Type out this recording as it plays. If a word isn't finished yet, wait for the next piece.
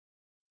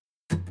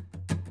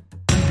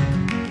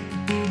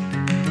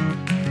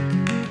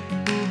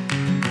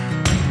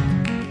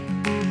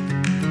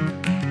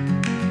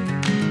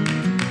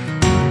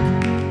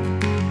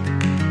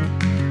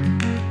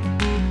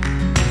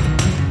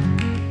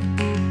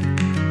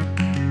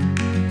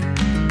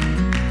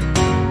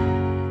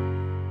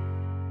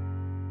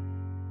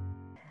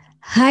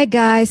Hi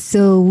guys,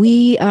 so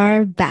we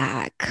are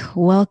back.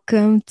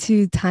 Welcome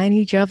to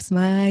Tiny Drops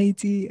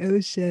Mighty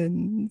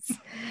Oceans.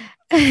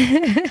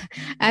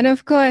 And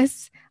of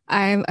course,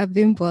 I'm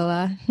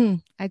Abimbola.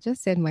 I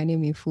just said my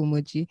name in full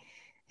Moji.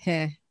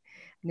 Yeah,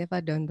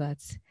 never done that.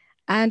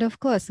 And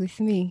of course, with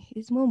me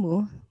is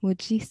Momo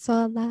Moji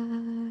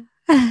Sola.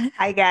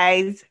 Hi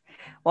guys,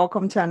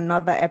 welcome to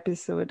another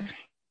episode.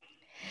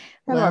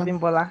 Hello, Well,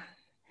 Abimbola.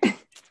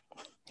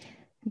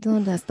 don't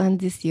understand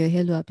this your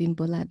hello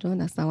Abimbola. Don't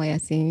understand why you're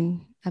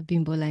saying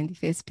Abimbola in the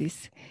first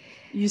place.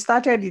 You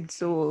started it,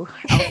 so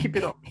I'll keep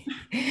it up.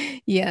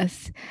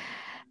 Yes.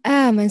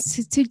 And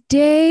so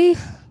today,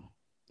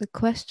 the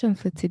question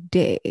for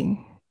today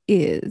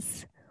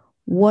is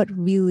what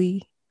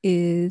really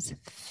is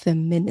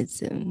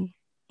feminism?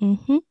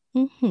 Mm-hmm,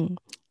 mm-hmm.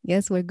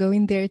 Yes, we're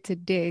going there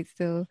today.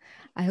 So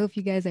I hope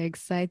you guys are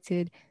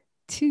excited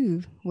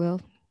to, well,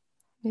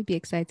 maybe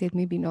excited,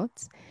 maybe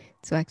not,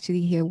 to actually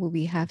hear what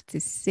we have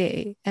to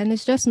say. And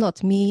it's just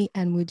not me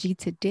and Muji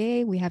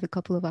today. We have a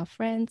couple of our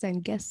friends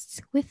and guests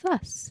with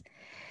us.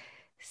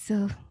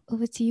 So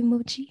over to you,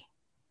 Muji.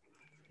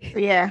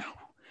 Yeah,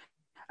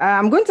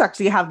 I'm going to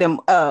actually have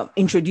them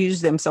introduce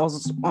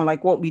themselves on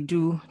like what we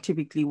do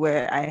typically,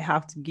 where I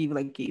have to give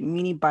like a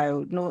mini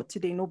bio. No,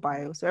 today no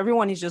bio. So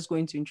everyone is just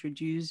going to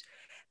introduce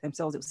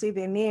themselves. They'll say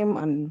their name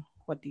and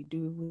what they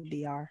do, who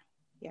they are.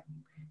 Yeah.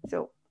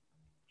 So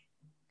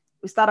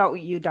we start out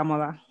with you,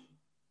 Damola.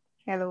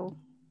 Hello.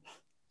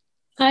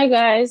 Hi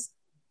guys.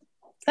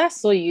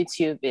 That's so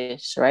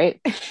YouTube-ish, right?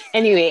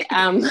 Anyway,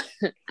 I'm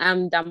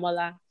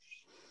Damola.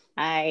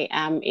 I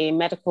am a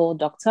medical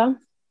doctor.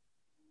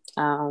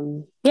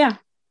 Yeah.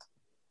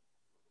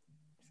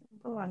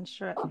 Oh, I'm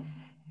sure.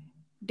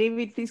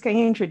 David, please can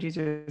you introduce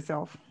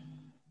yourself?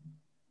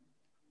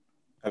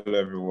 Hello,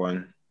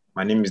 everyone.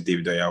 My name is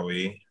David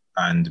Ayawe,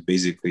 and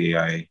basically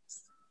I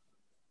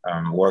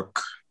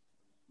work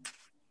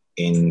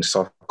in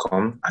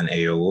Softcom and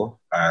AO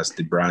as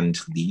the brand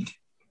lead.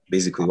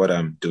 Basically, what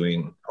I'm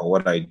doing or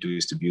what I do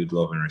is to build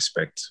love and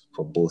respect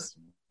for both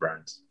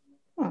brands.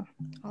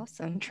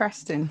 Awesome.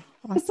 Interesting.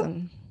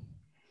 Awesome.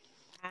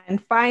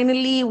 And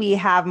finally, we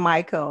have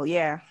Michael.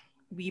 Yeah,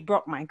 we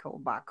brought Michael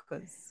back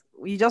because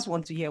we just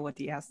want to hear what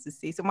he has to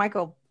say. So,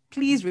 Michael,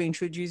 please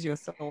reintroduce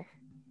yourself.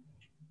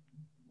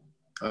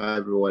 Hi,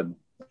 everyone.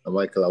 I'm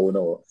Michael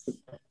Awono.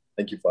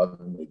 Thank you for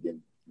having me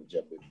again.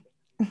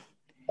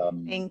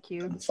 Thank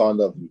you. I'm the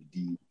founder of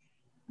the.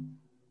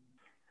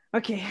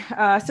 Okay,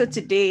 so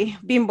today,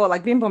 Bimbo,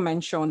 like Bimbo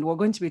mentioned, we're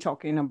going to be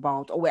talking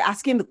about, or we're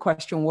asking the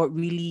question, what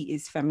really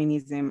is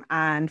feminism?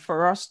 And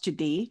for us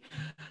today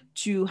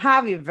to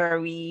have a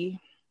very,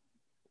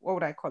 what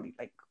would I call it,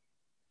 like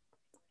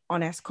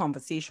honest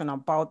conversation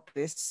about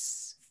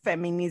this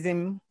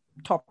feminism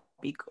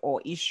topic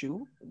or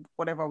issue,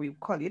 whatever we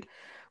call it,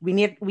 we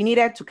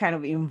needed to kind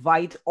of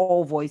invite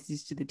all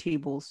voices to the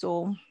table.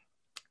 So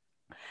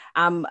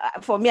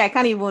for me, I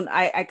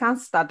can't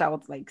start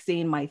out like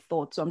saying my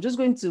thoughts. So I'm just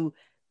going to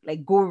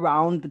like go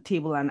around the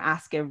table and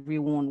ask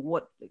everyone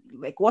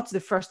what's the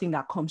first thing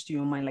that comes to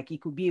your mind? Like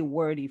it could be a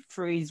word, a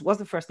phrase. What's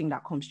the first thing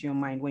that comes to your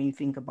mind when you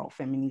think about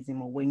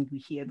feminism or when you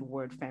hear the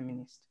word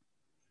feminist?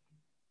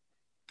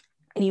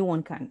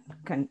 Anyone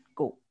can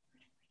go.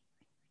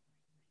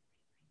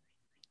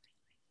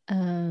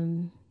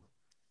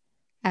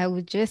 I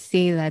would just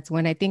say that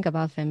when I think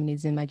about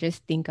feminism, I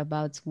just think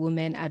about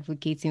women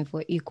advocating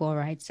for equal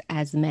rights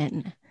as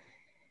men.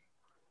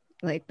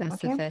 Like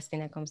that's the first thing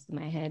that comes to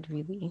my head,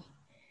 really.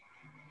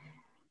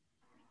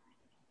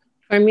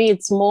 For me,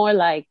 it's more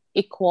like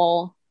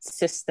equal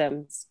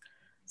systems.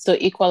 So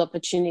equal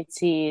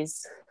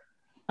opportunities,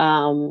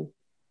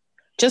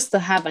 just to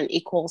have an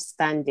equal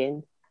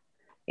standing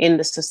in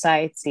the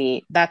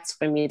society. That's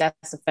for me,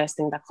 that's the first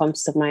thing that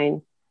comes to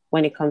mind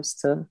when it comes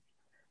to,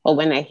 or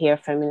when I hear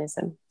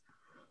feminism.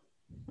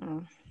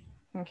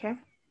 Okay.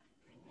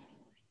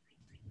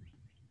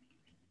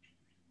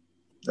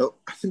 No,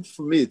 I think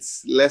for me,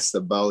 it's less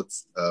about,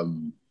 I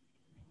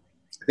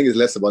think it's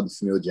less about the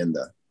female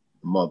gender,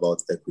 more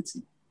about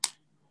equity.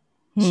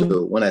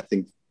 So when I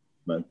think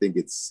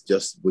it's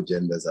just both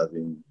genders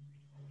having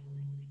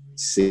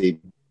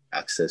same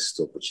access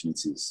to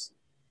opportunities.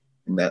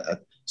 And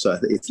so I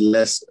think it's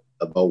less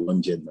about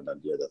one gender than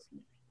the other for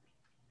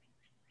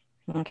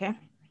me. Okay.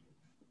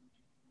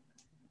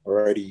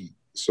 Alrighty.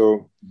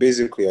 So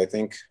basically, I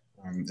think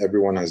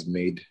everyone has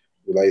made,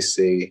 will I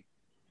say,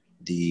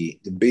 the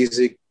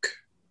basic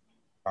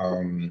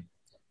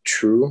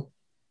true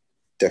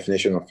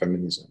definition of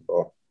feminism.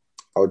 Or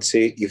I would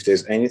say if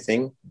there's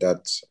anything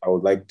that I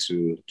would like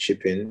to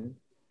chip in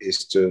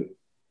is to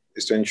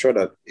ensure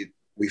that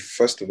we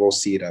first of all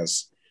see it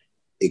as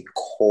a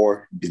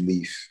core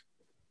belief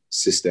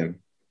system,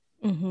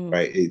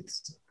 right?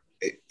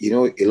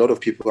 A lot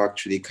of people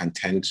actually can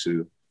tend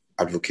to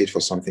advocate for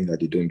something that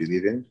they don't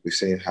believe in. We've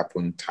seen it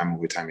happen time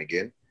over time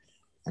again.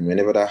 And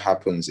whenever that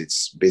happens,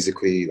 it's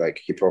basically like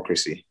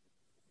hypocrisy.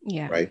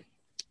 Yeah. Right.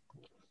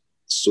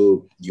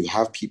 So you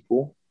have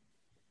people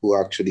who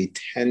actually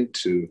tend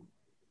to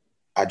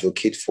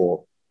advocate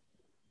for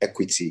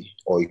equity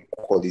or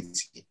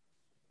equality,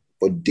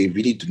 but they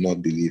really do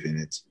not believe in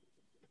it.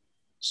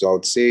 So I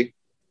would say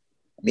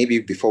maybe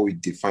before we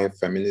define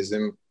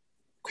feminism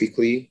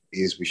quickly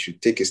is we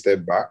should take a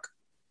step back.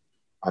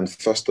 And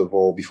first of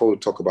all, before we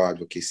talk about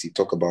advocacy,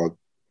 talk about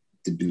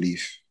the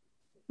belief,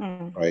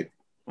 right?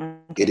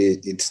 Okay.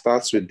 It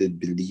starts with the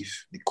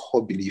belief, the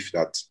core belief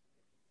that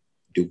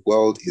the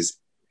world is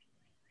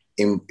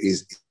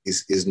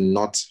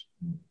not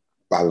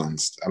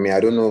balanced. I mean, I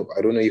don't know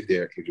if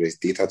there's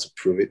data to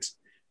prove it,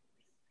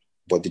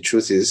 but the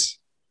truth is,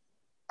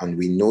 and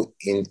we know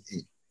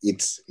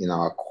it's in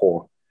our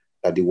core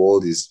that the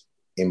world is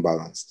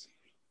imbalanced,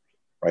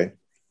 right?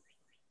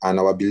 And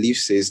our belief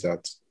says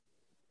that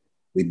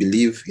we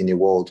believe in a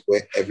world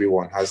where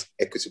everyone has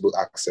equitable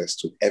access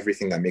to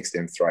everything that makes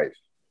them thrive.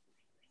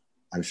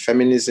 And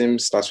feminism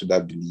starts with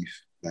that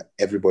belief that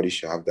everybody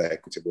should have that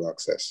equitable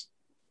access.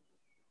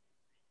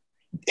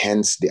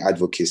 Hence the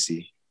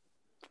advocacy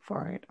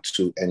for it,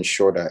 to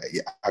ensure that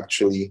it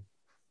actually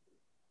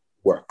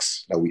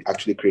works, that we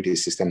actually create a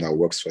system that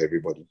works for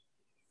everybody.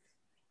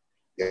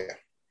 Yeah.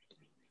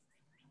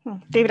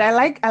 David, I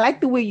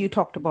like the way you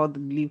talked about the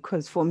belief,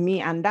 because for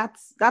me, and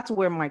that's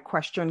where my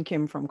question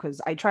came from, because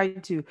I try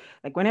to,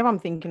 like, whenever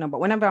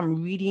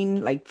I'm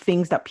reading like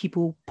things that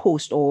people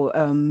post or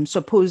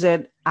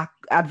supposed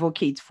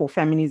advocates for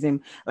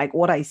feminism, like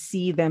what I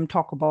see them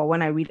talk about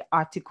when I read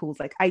articles,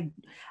 like I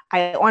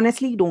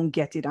honestly don't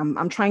get it.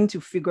 I'm trying to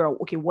figure out,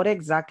 okay, what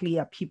exactly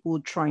are people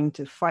trying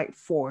to fight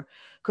for?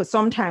 Because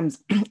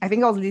sometimes I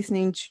think I was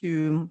listening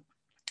to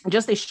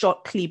just a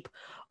short clip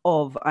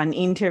of an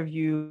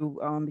interview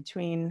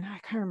between, I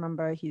can't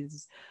remember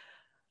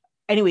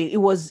anyway, it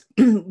was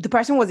the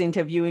person was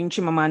interviewing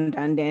Chimamanda,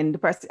 and then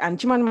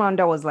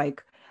Chimamanda was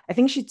like, I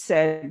think she'd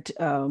said,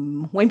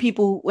 when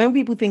people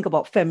think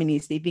about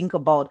feminists, they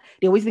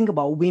always think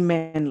about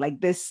women like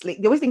this,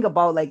 like they always think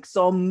about like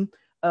some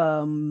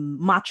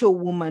macho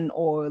woman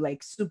or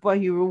like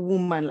superhero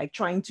woman, like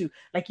trying to,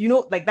 like,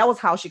 like that was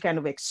how she kind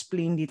of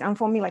explained it. And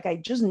for me, like, I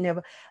just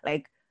never,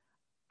 like,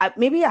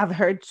 maybe I've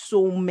heard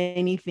so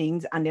many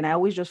things, and then I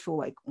always just feel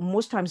like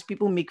most times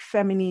people make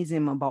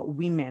feminism about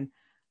women,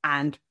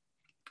 and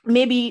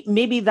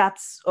maybe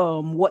that's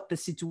what the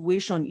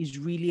situation is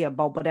really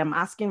about. But I'm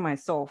asking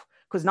myself,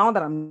 because now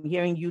that I'm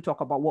hearing you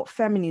talk about what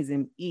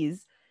feminism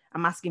is,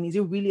 I'm asking, is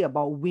it really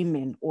about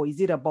women, or is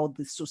it about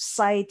the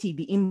society,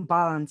 the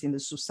imbalance in the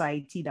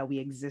society that we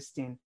exist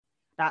in?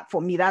 That,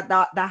 for me,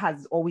 that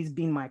has always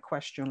been my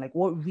question. Like,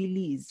 what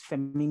really is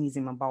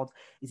feminism about?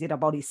 Is it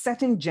about a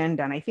certain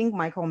gender? And I think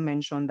Michael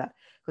mentioned that,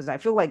 because I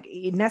feel like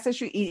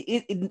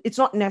it's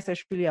not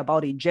necessarily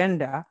about a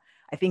gender.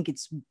 I think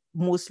it's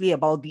mostly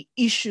about the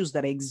issues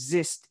that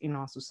exist in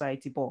our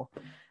society, but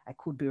I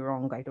could be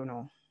wrong. I don't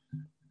know.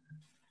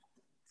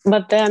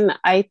 But then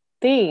I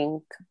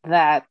think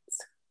that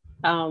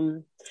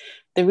the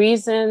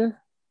reason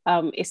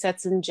a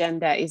certain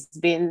gender is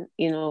being,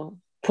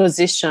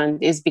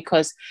 positioned is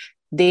because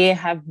they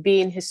have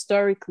been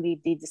historically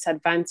the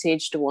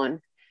disadvantaged one.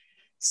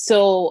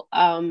 So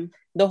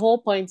the whole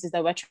point is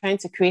that we're trying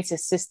to create a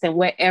system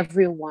where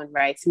everyone,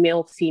 right,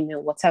 male,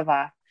 female,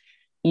 whatever,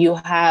 you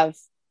have,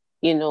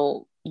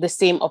 the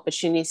same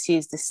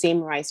opportunities, the same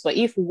rights. But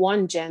if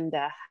one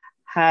gender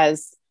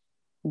has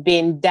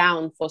been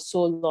down for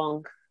so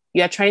long,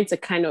 you're trying to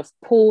kind of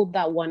pull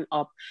that one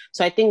up.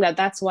 So I think that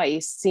that's why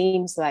it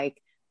seems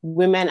like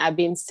women are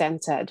being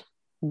centered,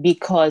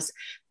 because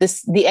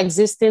the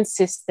existing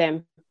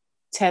system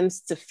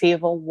tends to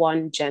favor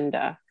one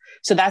gender.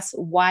 So that's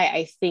why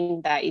I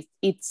think that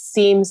it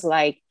seems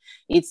like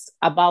it's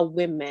about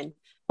women.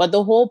 But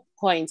the whole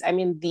point, I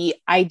mean, the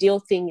ideal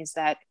thing is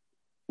that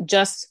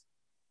just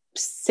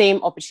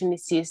same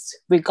opportunities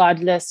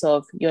regardless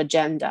of your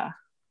gender.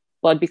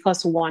 But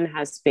because one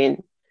has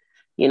been,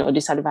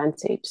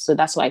 disadvantaged. So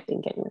that's what I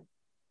think anyway.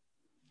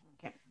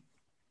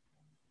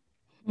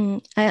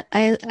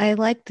 I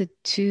like the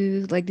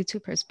two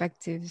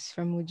perspectives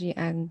from Muji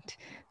and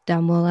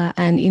Damola,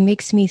 and it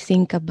makes me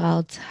think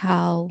about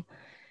how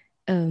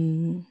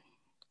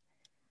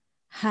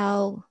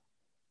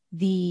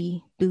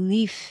the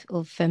belief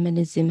of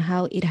feminism,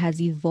 how it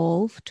has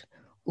evolved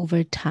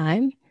over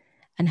time,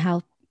 and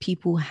how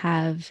people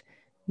have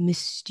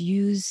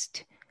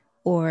misused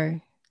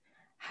or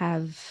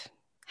have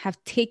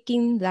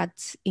taken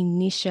that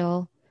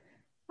initial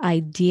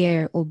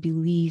idea or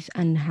belief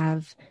and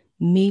have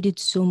made it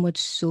so much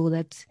so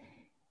that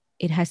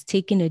it has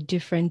taken a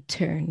different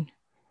turn.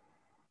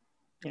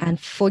 Yeah. And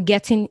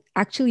forgetting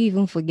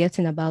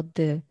about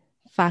the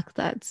fact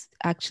that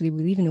actually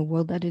we live in a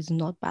world that is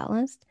not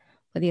balanced,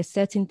 but there are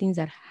certain things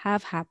that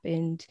have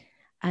happened,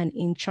 and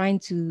in trying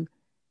to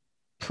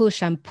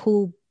push and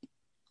pull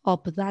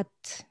up that,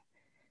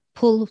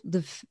 pull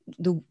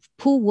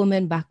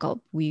woman back up,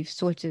 we've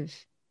sort of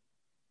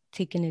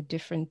taken a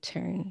different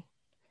turn.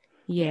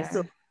 Yeah.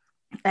 So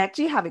I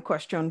actually have a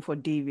question for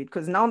David,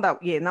 because now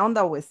that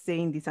we're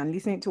saying this and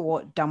listening to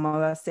what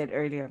Damala said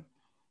earlier,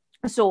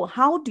 so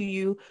how do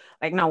you,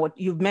 like, now what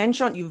you've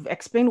mentioned, you've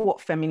explained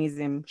what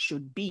feminism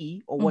should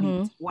be, or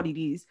what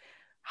it is.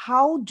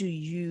 how do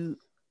you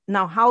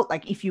now, how,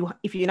 like, if you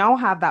now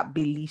have that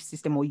belief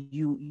system, or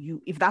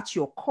you if that's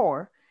your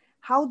core,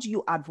 how do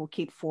you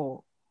advocate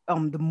for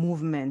the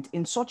movement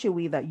in such a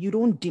way that you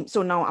don't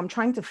so now I'm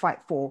trying to fight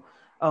for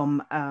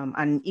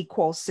an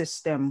equal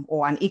system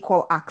or an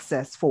equal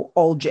access for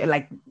all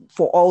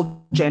for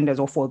all genders,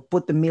 or for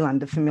both the male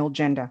and the female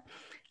gender.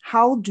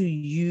 How do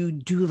you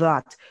do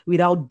that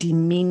without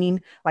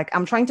demeaning? Like,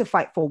 I'm trying to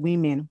fight for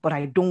women, but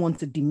I don't want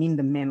to demean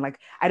the men. Like,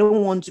 I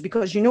don't want to,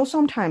 because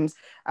sometimes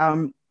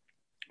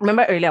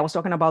remember earlier I was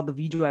talking about the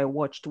video I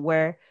watched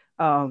where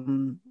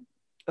the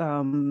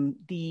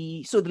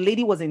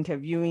lady was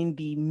interviewing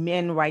the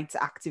men rights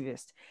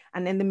activist,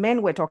 and then the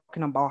men were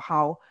talking about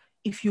how,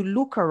 if you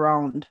look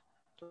around,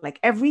 like,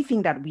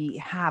 everything that we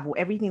have or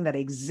everything that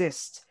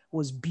exists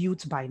was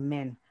built by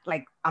men.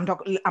 Like, I'm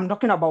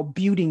talking about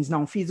buildings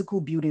now, physical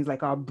buildings,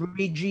 like our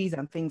bridges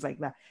and things like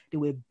that. They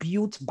were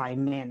built by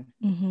men.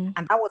 Mm-hmm.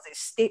 And that was a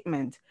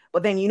statement.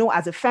 But then,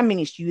 as a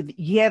feminist, you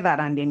hear that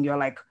and then you're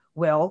like,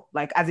 well,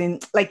 like, as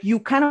in, like, you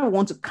kind of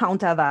want to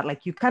counter that.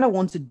 Like, you kind of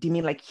want to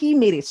demean, like, he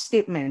made a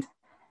statement.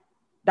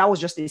 That was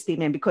just a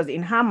statement, because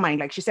in her mind,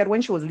 like she said,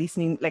 when she was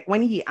listening, like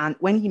when he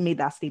made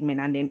that statement,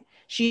 and then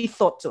she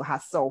thought to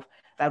herself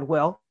that,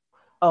 well,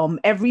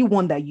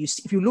 everyone that you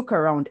see, if you look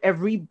around,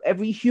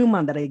 every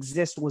human that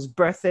exists was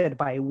birthed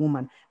by a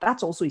woman.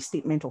 That's also a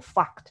statement of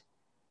fact.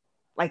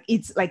 Like,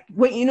 it's like,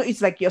 when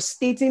it's like you're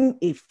stating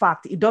a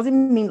fact. It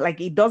doesn't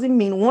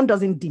mean one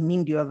doesn't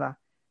demean the other.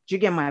 Do you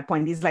get my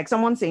point? It's like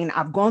someone saying,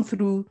 I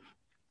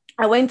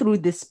went through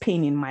this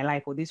pain in my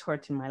life, or this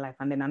hurt in my life,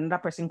 and then another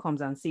person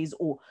comes and says,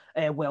 oh,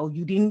 well,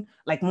 you didn't,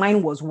 like,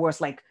 mine was worse.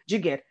 Like, do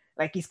you get,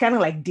 like, it's kind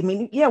of like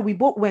demeaning. Yeah, we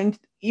both went,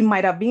 it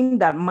might have been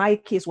that my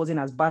case wasn't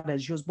as bad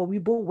as yours, but we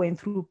both went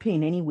through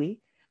pain anyway.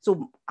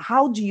 So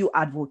how do you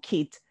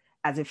advocate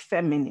as a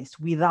feminist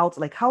without,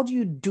 like, how do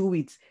you do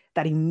it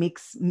that it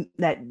makes,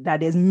 that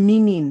there's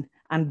meaning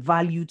and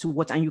value to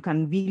what, and you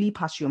can really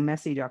pass your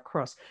message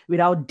across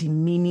without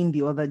demeaning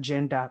the other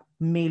gender,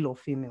 male or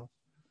female?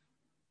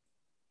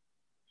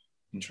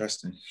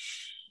 Interesting.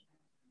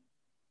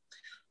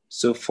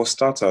 So for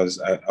starters,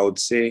 I would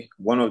say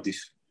one of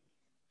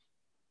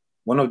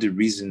the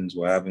reasons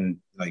we're having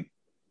like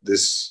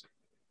this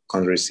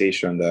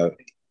conversation, that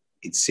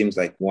it seems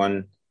like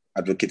one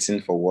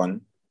advocating for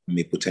one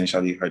may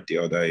potentially hurt the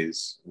other,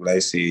 is, would I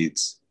say,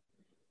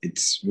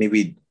 it's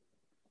maybe,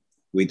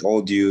 with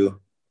all due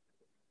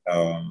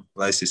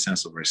let's say,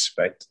 sense of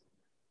respect,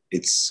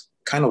 it's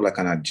kind of like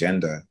an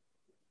agenda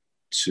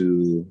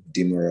to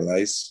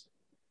demoralize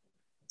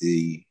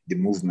the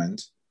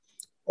movement,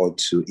 or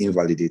to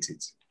invalidate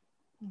it.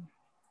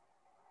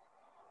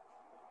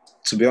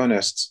 To be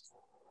honest,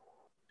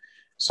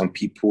 some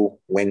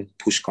people, when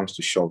push comes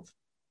to shove,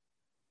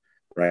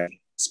 right,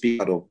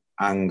 speak out of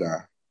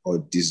anger or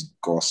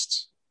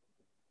disgust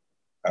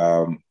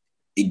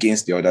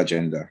against the other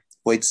gender.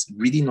 But it's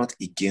really not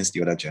against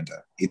the other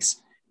gender.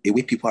 It's a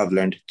way people have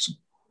learned to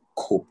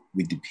cope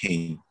with the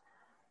pain.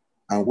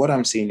 And what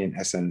I'm saying in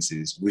essence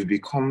is, we've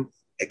become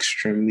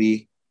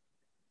extremely,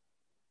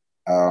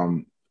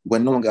 we're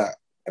no longer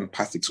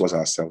empathic towards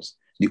ourselves.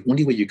 The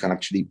only way you can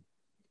actually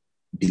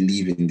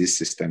believe in this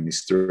system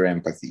is through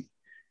empathy,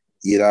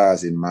 either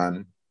as a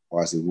man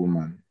or as a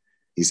woman.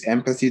 Is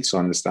empathy to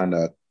understand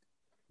that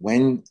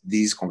when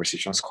these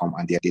conversations come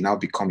and they now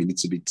become a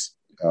little bit,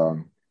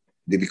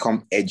 they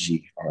become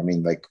edgy. I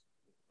mean, like,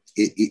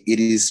 it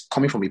is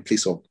coming from a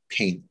place of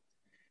pain,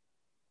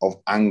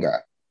 of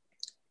anger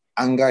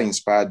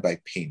inspired by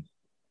pain.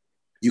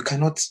 You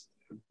cannot,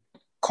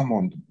 come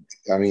on.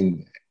 I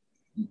mean,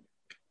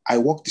 I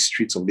walk the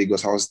streets of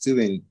Lagos. I was still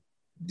in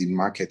the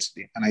market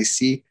today, and I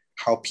see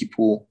how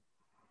people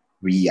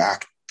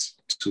react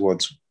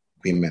towards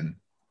women.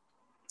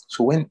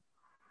 So when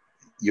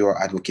you're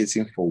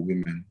advocating for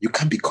women, you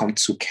can't become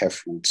too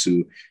careful,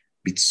 to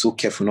be so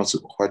careful not to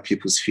hurt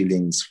people's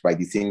feelings by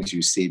the things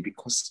you say,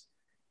 because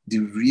the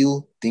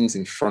real things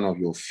in front of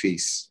your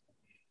face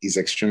is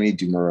extremely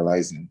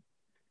demoralizing.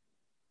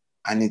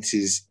 And it's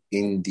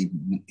in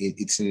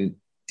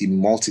the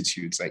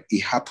multitudes. Like,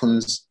 it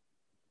happens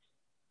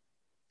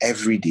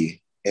every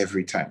day,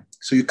 every time.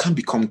 So you can't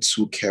become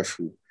too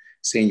careful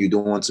saying you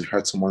don't want to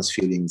hurt someone's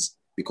feelings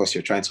because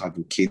you're trying to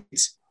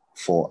advocate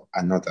for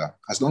another.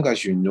 As long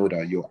as you know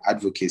that your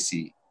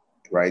advocacy,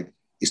 right,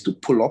 is to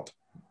pull up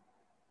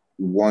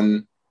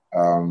one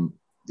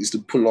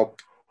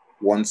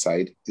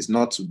side, is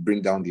not to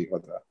bring down the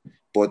other.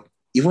 But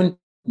even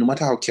no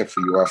matter how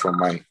careful you are,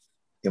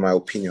 in my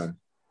opinion,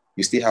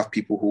 you still have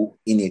people who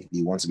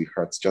innately want to be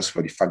hurt just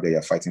for the fact that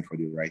you're fighting for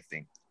the right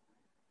thing.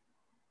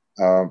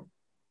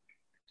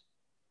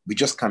 We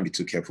just can't be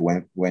too careful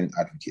when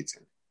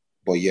advocating.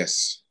 But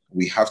yes,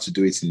 we have to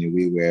do it in a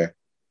way where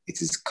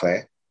it is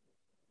clear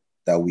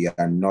that we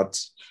are not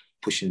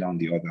pushing down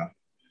the other,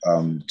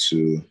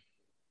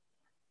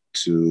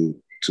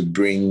 to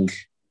bring,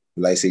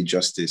 let's say,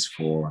 justice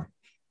for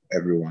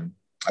everyone.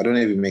 I don't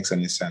know if it makes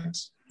any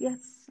sense. Yes,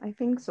 I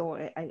think so.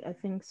 I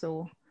think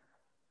so.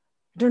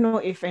 I don't know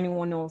if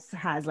anyone else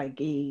has like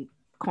a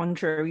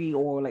contrary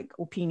or like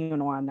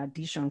opinion or an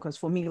addition. Because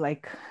for me,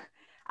 like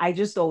I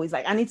just always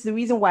like, and it's the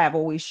reason why I've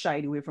always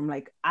shied away from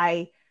like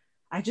I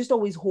just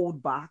always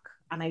hold back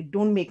and I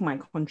don't make my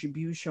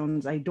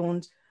contributions. I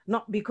don't,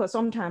 not because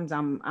sometimes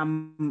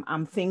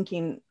I'm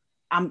thinking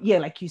yeah,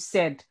 like you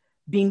said,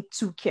 being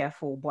too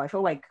careful. But I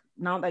feel like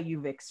now that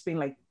you've explained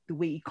like the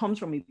way it comes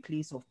from a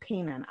place of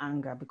pain and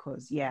anger,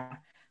 because yeah,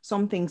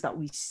 some things that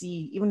we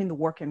see even in the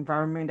work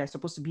environment are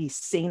supposed to be a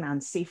sane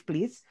and safe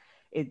place.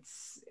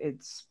 It's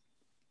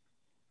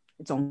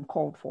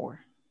uncalled for.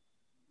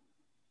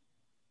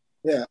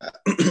 Yeah.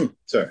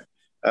 Sorry.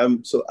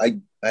 So I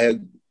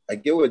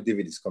get where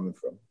David is coming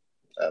from.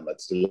 I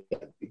still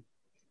agree,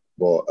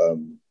 but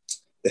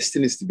there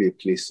still needs to be a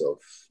place of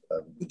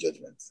good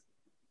judgment.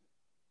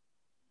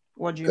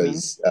 What do you mean?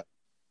 Because the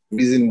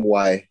reason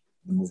why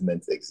the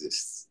movement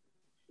exists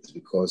is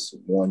because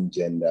one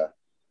gender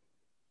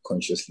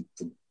consciously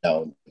put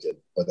down the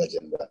other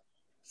gender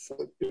for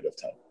a period of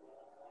time.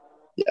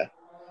 Yeah.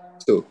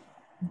 So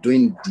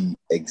doing the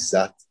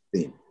exact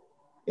thing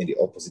in the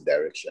opposite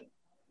direction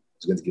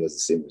is going to give us the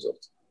same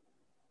result.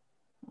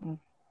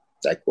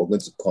 Like we're going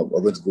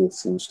to go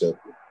full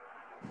circle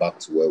back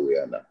to where we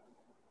are now.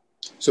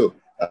 So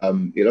a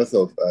lot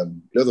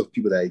of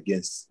people that are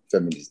against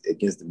feminism,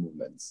 against the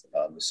movement,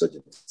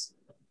 misogynists.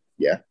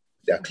 Yeah,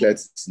 they are clear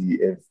to see.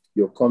 If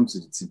you come to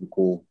the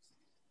typical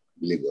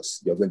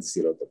Lagos, you're going to see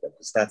a lot of them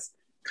because that's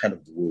kind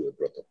of the way we're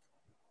brought up.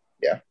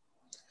 Yeah,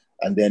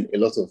 and then a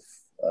lot of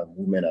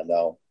women are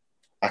now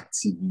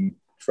actively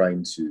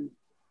trying to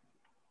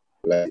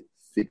like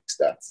fix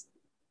that.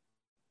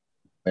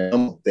 And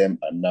some of them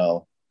are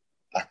now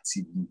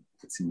actively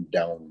putting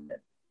down men.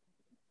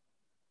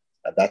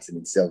 And that in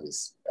itself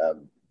is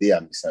they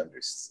are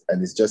misandrists.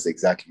 And it's just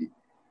exactly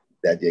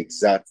that they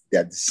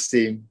are the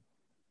same,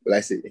 well,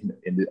 I say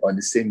on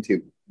the same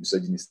table,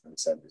 misogynist and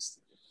misandrist.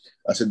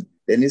 And so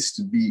there needs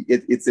to be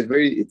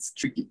it's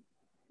tricky.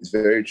 It's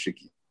very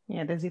tricky.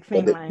 Yeah, there's a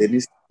thin line. There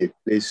needs to be a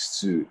place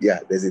to,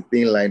 there's a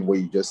thin line where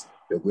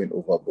you're going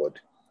overboard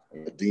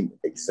and you're doing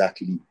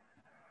exactly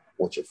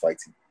what you're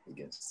fighting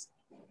against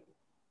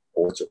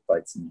or what you're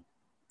fighting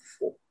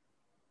for.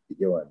 You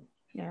get what I mean?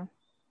 Yeah.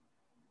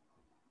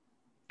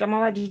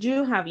 Damawa,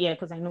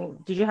 because I know,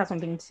 did you have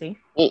something to say?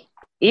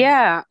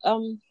 Yeah.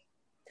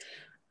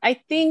 I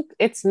think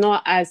it's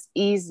not as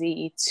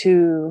easy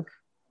to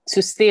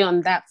stay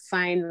on that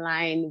fine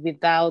line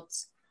without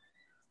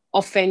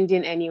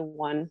offending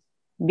anyone,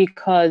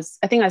 because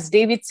I think, as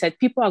David said,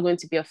 people are going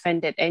to be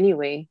offended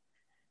anyway,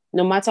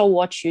 no matter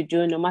what you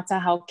do, no matter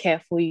how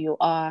careful you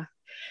are.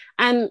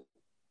 And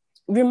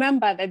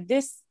remember that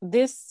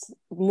this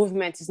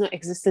movement is not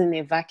existing in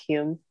a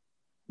vacuum.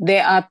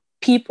 There are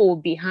people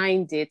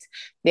behind it.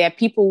 There are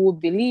people who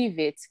believe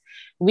it.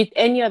 With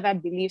any other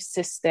belief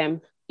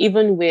system,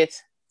 even with,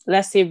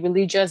 let's say,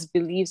 religious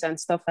beliefs and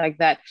stuff like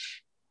that,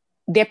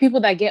 there are people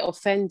that get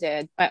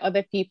offended by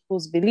other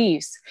people's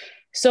beliefs.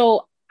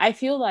 So I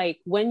feel like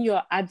when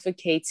you're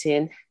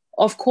advocating,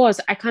 of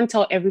course, I can't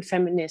tell every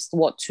feminist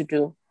what to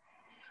do.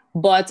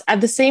 But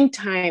at the same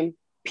time,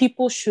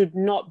 people should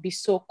not be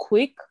so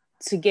quick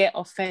to get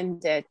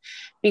offended,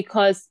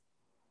 because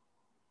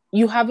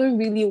you haven't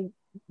really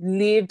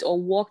lived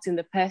or walked in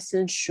the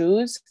person's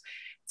shoes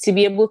to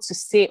be able to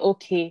say,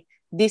 okay,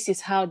 this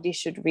is how they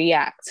should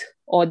react,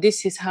 or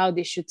this is how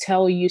they should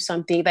tell you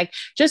something. Like,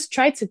 just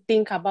try to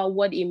think about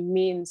what it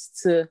means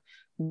to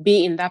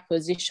be in that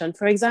position.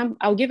 For example,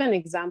 I'll give an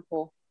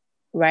example,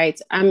 right?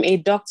 I'm a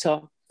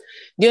doctor.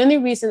 The only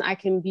reason I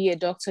can be a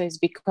doctor is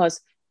because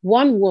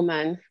one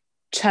woman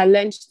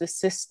challenged the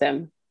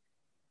system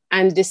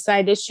and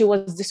decided she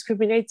was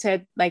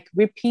discriminated like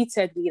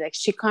repeatedly, like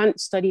she can't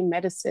study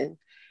medicine.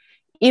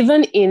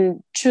 Even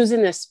in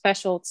choosing a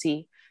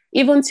specialty,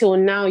 even till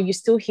now, you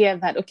still hear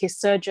that, okay,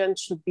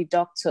 surgeons should be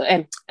doctor,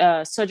 and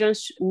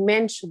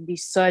men should be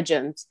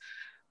surgeons,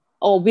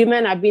 or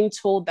women are being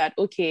told that,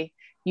 okay,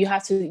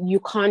 you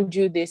can't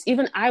do this.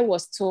 Even I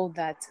was told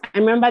that. I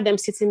remember them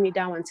sitting me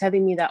down and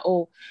telling me that,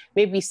 oh,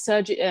 maybe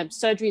surgery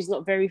is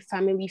not very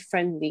family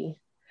friendly.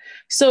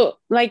 So,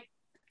 like,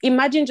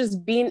 imagine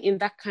just being in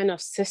that kind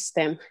of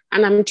system,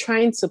 and I'm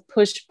trying to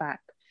push back.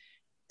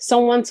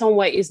 Someone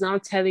somewhere is now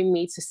telling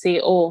me to say,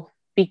 oh,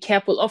 be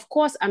careful. Of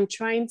course, I'm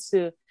trying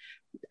to,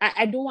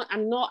 I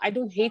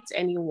don't hate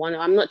anyone.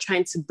 I'm not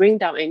trying to bring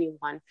down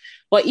anyone.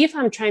 But if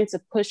I'm trying to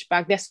push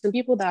back, there's some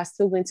people that are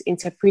still going to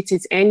interpret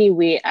it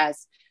anyway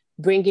as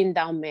bringing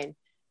down men.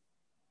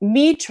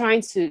 Me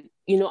trying to,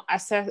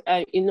 assess,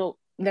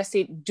 let's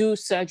say do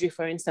surgery,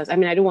 for instance. I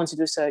mean, I don't want to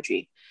do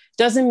surgery.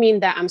 Doesn't mean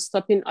that I'm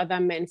stopping other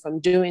men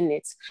from doing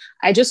it.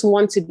 I just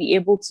want to be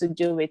able to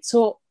do it.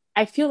 So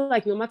I feel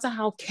like no matter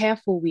how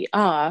careful we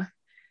are,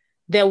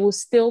 there will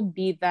still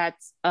be that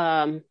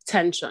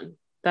tension.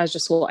 That's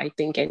just what I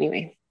think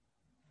anyway.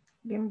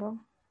 Bimbo,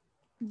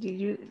 did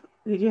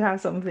you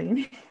have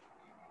something?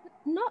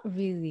 Not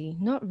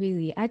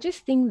really. I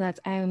just think that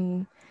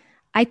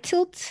I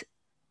tilt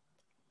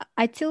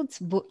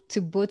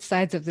to both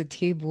sides of the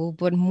table,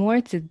 but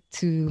more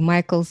to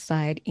Michael's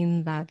side,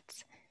 in that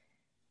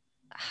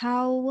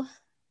how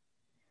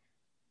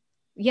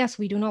yes,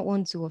 we do not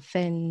want to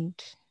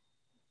offend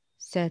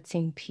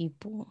certain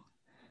people,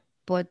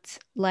 but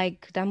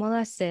like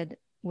Damola said,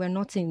 we're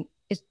not in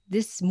it,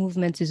 this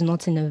movement is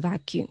not in a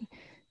vacuum.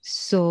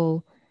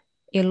 So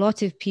a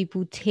lot of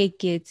people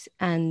take it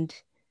and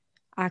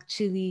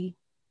actually,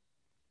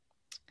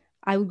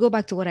 I would go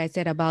back to what I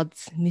said about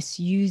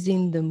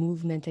misusing the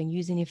movement and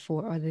using it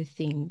for other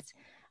things.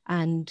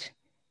 And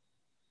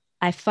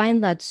I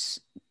find that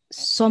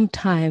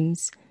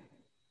sometimes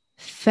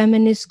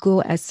feminists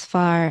go as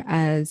far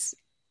as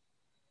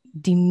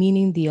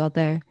demeaning the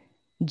other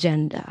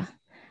gender.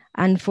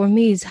 And for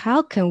me, is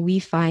how can we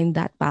find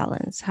that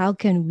balance? How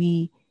can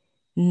we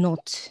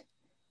not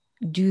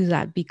do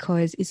that?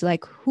 Because it's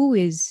like who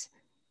is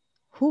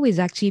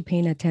actually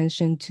paying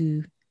attention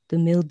to the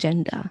male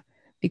gender?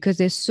 Because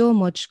there's so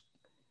much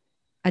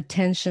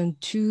attention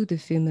to the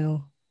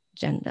female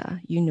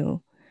gender, you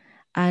know.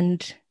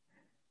 And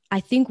I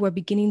think we're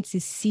beginning to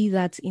see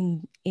that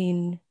in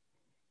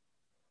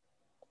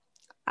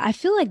I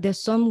feel like there's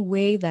some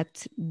way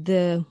that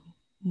the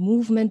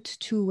movement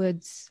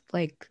towards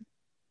like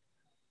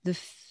the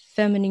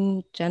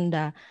feminine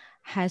gender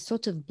has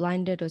sort of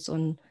blinded us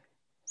on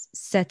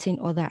certain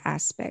other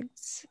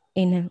aspects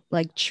in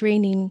like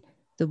training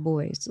the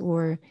boys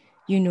or,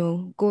 you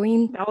know,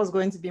 going. That was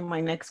going to be my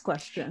next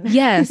question.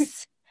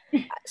 Yes.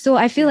 So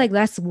I feel Yeah. like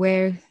that's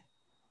where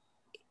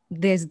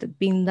there's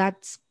been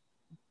that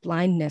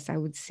blindness, I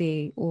would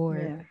say, or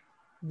Yeah.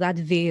 that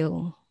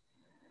veil.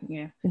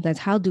 Yeah. That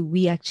how do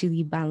we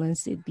actually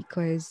balance it?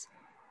 Because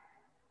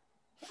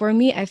for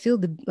me, I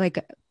feel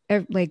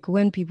like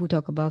when people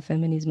talk about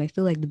feminism, I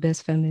feel like the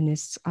best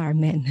feminists are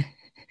men.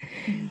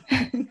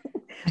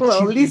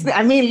 Well,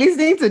 Actually.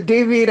 listening to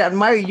David and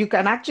Mary, you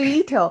can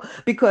actually tell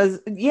because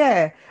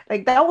yeah,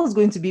 like that was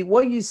going to be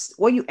what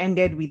you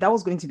ended with. That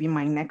was going to be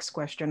my next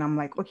question. I'm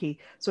like, okay,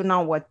 so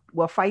now what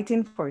we're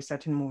fighting for a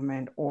certain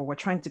movement, or we're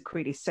trying to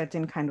create a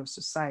certain kind of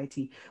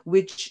society,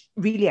 which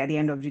really at the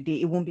end of the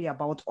day, it won't be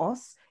about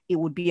us. It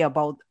would be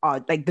about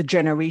like the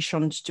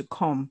generations to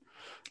come.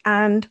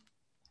 And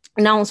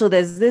now so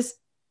there's this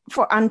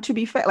for and to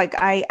be fair, like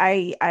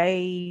I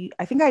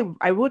think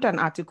I wrote an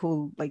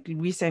article like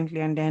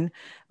recently, and then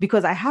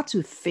because I had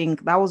to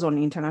think, that was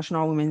on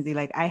International Women's Day,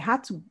 like I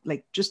had to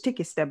like just take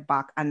a step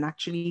back and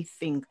actually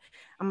think.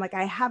 I'm like,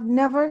 I have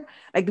never,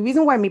 like the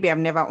reason why maybe I've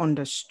never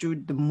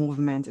understood the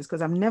movement is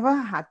because I've never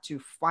had to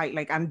fight,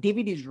 like, and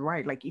David is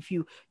right, like if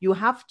you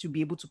have to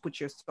be able to put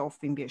yourself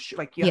in there,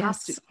 like you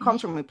have to Yes. come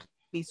from a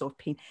place of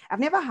pain. I've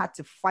never had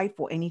to fight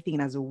for anything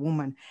as a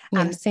woman.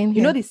 Yeah, And same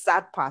you know here. the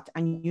sad part,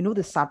 and you know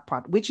the sad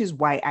part, which is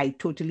why I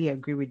totally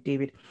agree with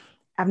David.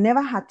 I've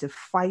never had to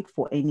fight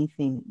for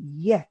anything,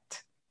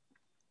 yet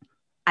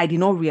I did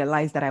not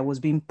realize that I was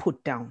being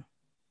put down.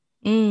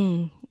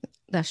 Mm,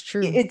 that's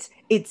true.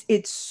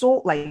 It's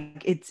so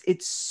like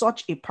it's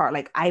such a part.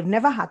 Like I've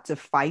never had to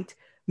fight.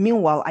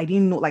 Meanwhile, I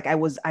didn't know. Like I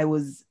was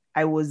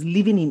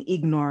living in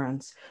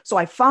ignorance. So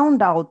I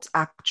found out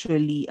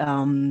actually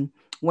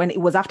when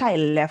it was after I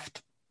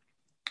left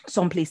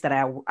some place that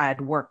I had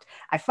worked,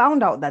 I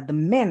found out that the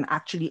men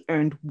actually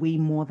earned way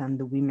more than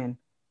the women.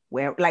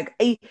 Where like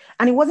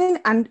and it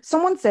wasn't, and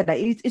someone said that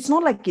it's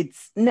not like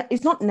it's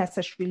not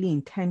necessarily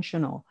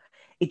intentional.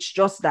 It's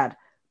just that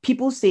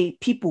people,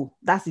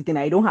 that's the thing,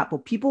 I don't have,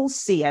 but people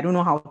say, I don't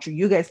know how true,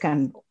 you guys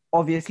can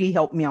obviously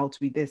help me out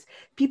with this.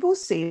 People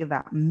say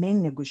that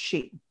men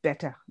negotiate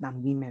better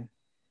than women.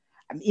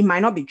 It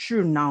might not be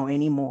true now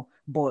anymore,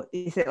 but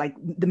it's like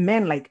the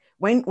men, like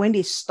when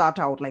they start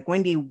out, like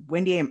when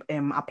they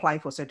apply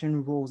for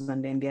certain roles,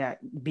 and then they're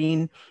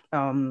being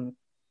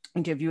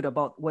interviewed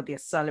about what their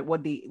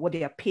salary, what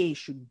their pay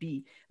should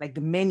be, like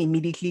the men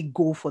immediately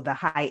go for the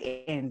high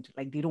end.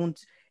 Like they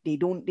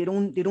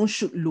don't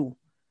shoot low.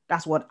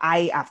 That's what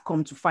I have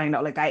come to find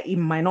out. Like it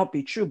might not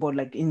be true, but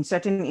like in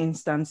certain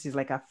instances,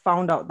 like I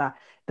found out that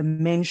the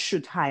men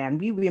shoot high, and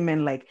we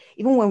women, like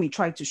even when we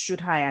try to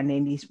shoot high, and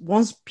then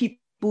once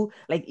people,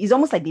 like it's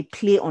almost like they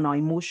play on our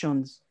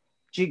emotions.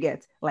 Do you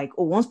get, like,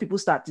 oh, once people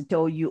start to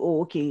tell you,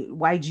 oh, okay,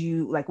 why do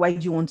you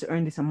want to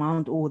earn this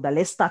amount? Oh, that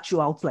let's start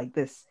you out like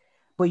this.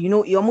 But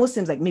it almost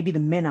seems like maybe the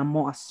men are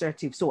more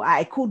assertive. So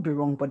I could be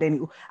wrong, but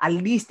then at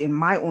least in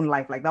my own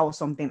life, like that was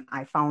something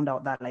I found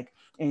out, that like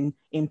in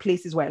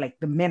places where like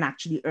the men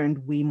actually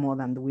earned way more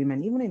than the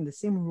women, even in the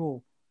same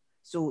role.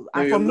 So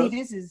No, you're for me, not.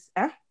 this is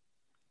Oh,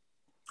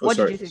 what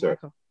did you sorry, say, sorry.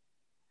 Michael?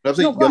 I'm No,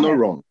 saying go you're not ahead.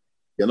 wrong.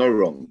 You're not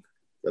wrong.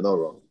 You're not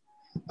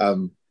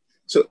wrong.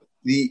 So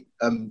the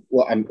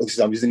well, I'm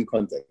using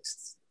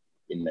context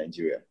in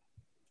Nigeria.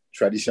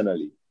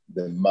 Traditionally,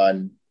 the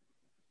man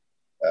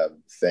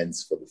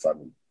fends for the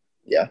family,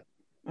 yeah,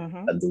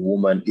 Mm-hmm. and the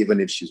woman, even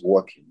if she's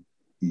working,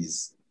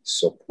 is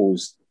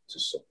supposed to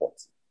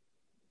support,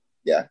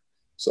 yeah.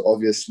 So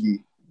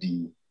obviously,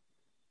 the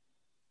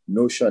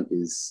notion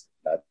is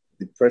that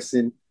the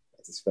person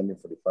that is fending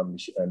for the family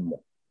should earn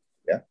more,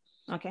 yeah.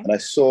 Okay. And I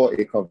saw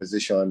a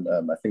conversation.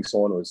 I think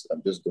someone was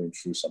just going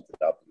through something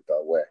up with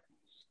her where,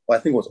 well,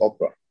 I think it was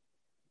Oprah,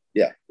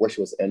 yeah, where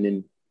she was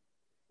earning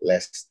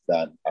less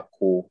than a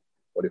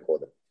what do you call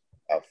them?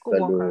 A Co-worker.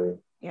 fellow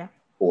Yeah.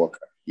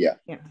 coworker. Yeah.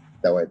 Yeah.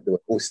 They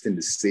were hosting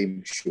the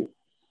same show.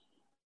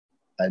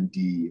 And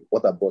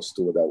what our boss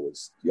told her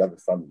was, you have a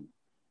family,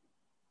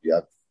 you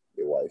have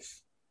a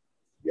wife,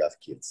 you have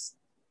kids.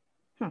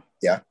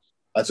 Yeah.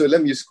 And so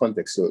let me use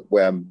context. So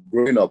where I'm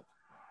growing up,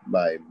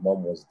 my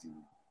mom was the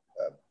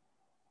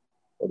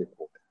what do they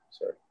call it?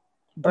 Sorry.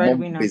 My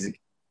mom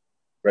basically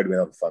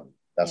breadwinner of the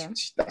family.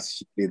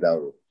 She played that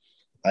role.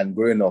 And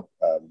growing up,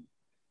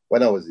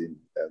 when I was in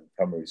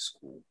primary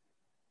school,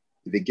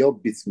 if a girl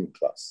beats me in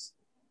class,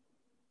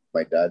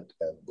 my dad,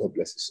 God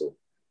bless his soul,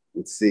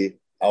 would say,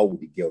 how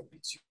would the girl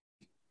beat you?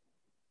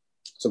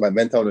 So my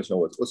mental notion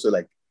was also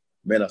like,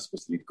 men are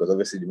supposed to lead, because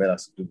obviously the men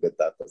has to do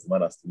better because the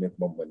man has to make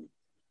more money.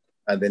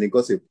 And then it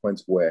got to a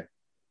point where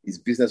his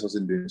business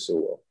wasn't doing so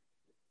well.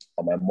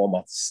 And my mom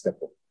had to step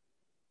up.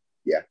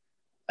 Yeah.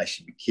 And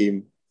she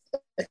became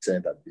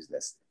excellent at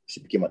business.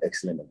 She became an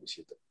excellent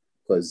negotiator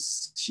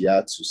because she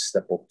had to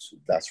step up to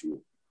that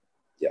role.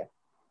 Yeah.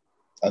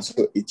 And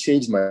so it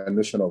changed my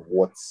notion of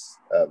what,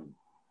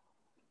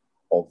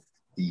 of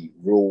the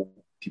role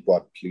people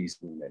have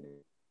placed in women.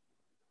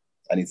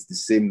 And it's the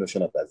same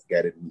notion that has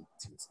guided me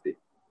till today.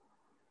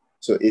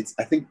 So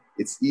I think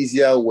it's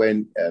easier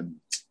when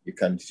you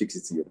can fix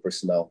it in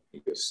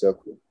your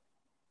circle.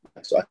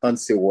 So I can't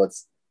say what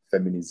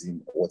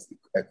feminism or what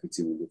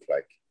equity will look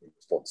like in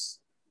thoughts.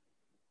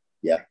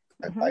 Yeah,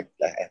 I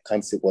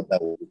can't say what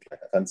that will look like.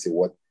 I can't say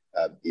what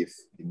if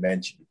the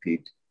men should be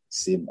paid the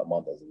same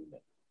amount as the women.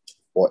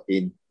 Or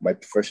in my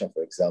profession,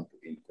 for example,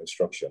 in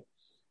construction,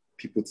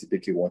 people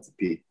typically want to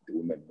pay the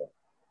women more.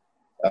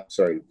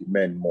 The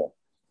men more,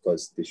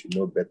 because they should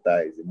know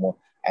better. Is it more?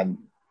 And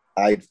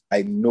I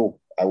know,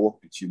 I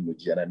work with you,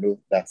 Moji, and I know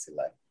that's a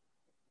lie.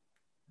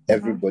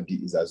 Everybody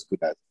is as good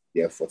as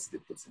the efforts they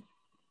put in.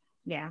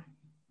 Yeah.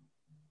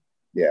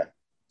 Yeah.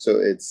 So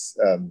it's,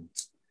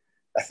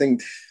 I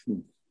think.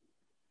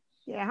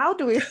 Yeah. How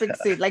do we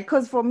fix it? Like,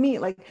 because for me,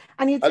 like,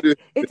 and the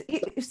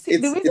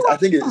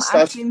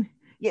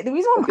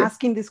reason why I'm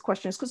asking these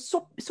questions, because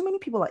so many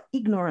people are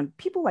ignorant.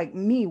 People like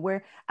me,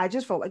 where I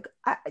just felt like,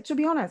 to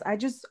be honest,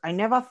 I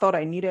never thought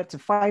I needed to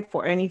fight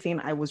for anything.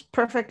 I was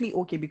perfectly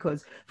okay,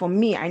 because for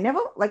me, I never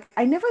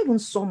even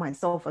saw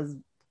myself as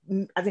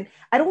in,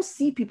 I don't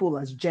see people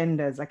as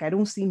genders. Like, I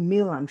don't see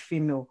male and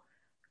female.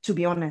 To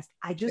be honest,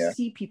 I just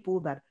see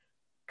people that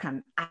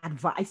can add.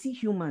 I see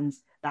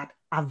humans that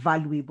are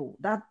valuable.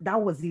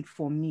 That was it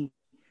for me.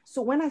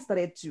 So when I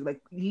started to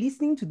like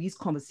listening to these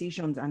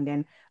conversations and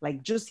then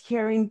like just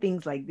hearing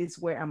things like this,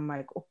 where I'm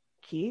like,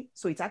 okay,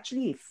 so it's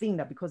actually a thing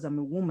that because I'm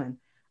a woman,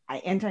 I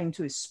enter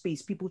into a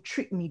space, people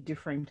treat me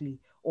differently,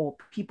 or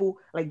people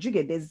like, you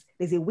get, there's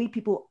a way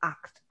people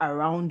act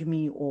around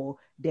me, or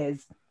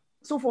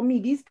so for me,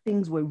 these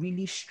things were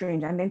really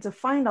strange. And then to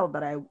find out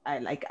that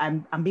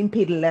I'm being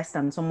paid less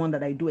than someone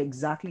that I do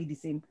exactly the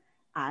same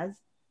as,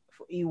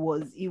 it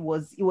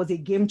was a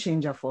game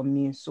changer for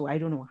me. So I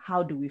don't know,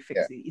 how do we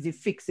fix it? Is it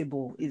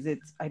fixable? Is it,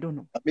 I don't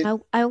know.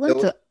 I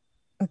want to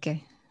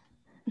okay.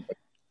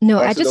 No,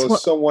 I just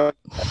want someone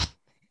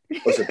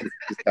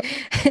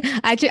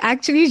I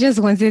actually just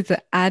wanted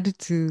to add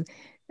to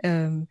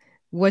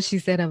what she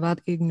said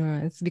about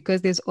ignorance,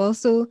 because there's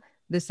also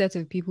the set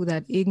of people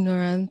that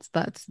ignorant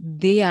that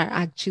they are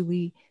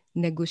actually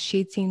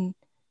negotiating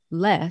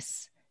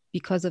less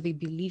because of a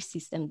belief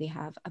system they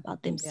have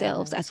about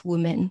themselves as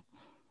women.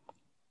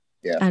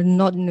 And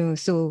not know.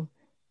 So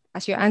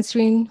as you're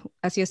saying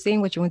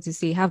what you want to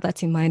say, have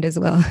that in mind as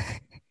well.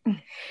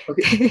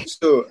 Okay.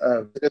 So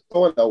there's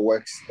someone that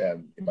works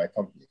in my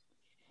company,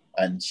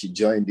 and she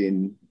joined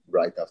in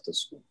right after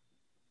school.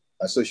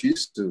 And so she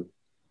used to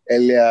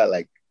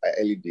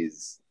early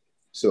days.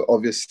 So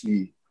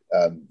obviously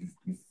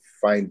you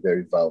find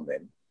very vile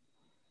men,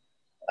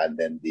 and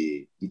then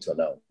they eat on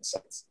our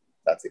sites.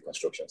 That's a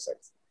construction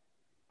site.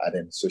 And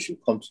then so she'll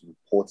come to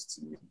report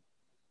to me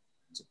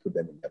to put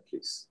them in their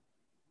place.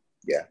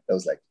 Yeah, that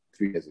was like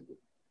 3 years ago.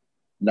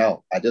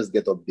 Now I just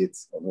get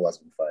updates on who has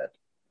been fired.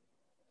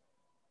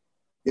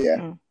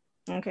 Yeah.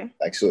 Okay.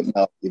 Like, so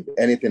now if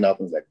anything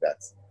happens like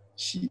that,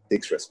 she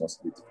takes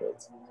responsibility for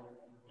it.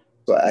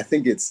 So I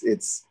think it's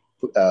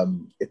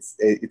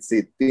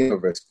a thing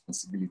of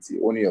responsibility,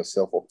 owning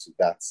yourself up to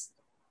that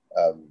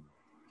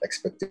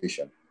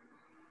expectation.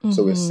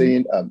 So we're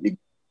saying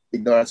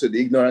ignorance. So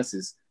the ignorance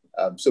is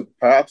so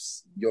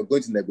perhaps you're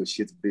going to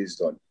negotiate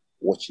based on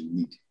what you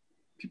need.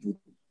 People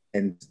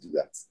tend to do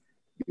that.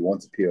 You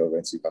want to pay your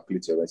rent, so you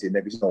calculate your rent. You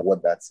negotiate on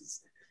what that is.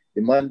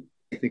 The man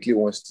technically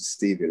wants to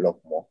save a lot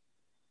more.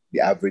 The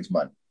average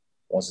man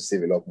wants to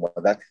save a lot more.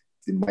 That's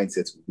the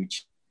mindset with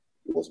which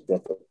he was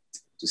brought up,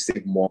 to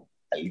save more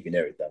and leave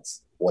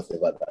inheritance,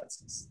 whatever that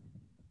is.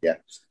 Yeah.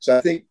 So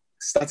I think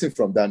starting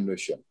from that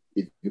notion,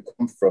 if you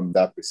come from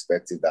that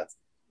perspective that,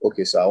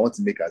 okay, so I want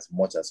to make as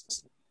much as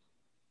possible,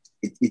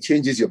 it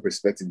changes your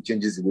perspective, it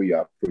changes the way you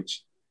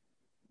approach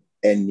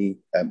any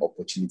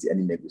opportunity,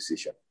 any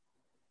negotiation.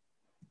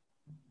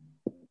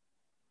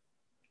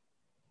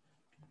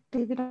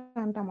 David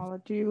and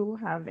Tamala, do you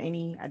have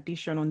any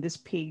addition on this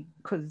page?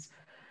 Because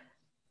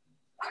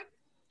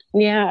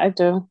yeah, I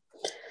do.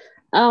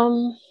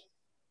 Um,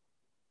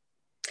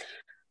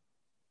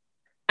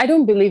 I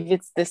don't believe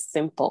it's this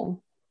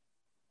simple.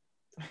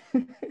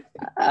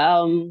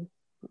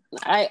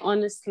 I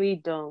honestly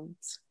don't.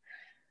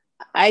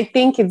 I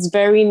think it's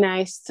very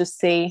nice to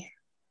say,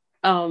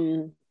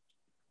 um,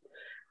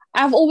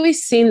 I've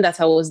always seen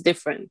that I was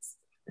different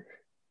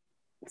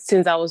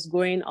since I was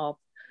growing up.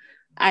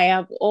 I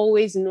have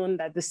always known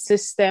that the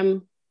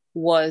system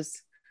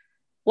was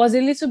was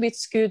a little bit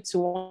skewed to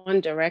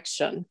one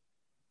direction.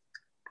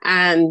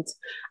 And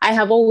I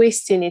have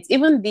always seen it.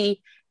 Even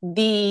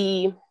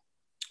the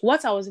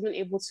what I was even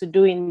able to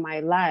do in my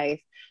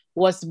life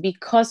was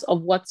because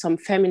of what some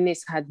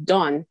feminists had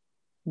done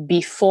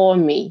before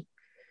me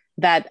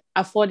that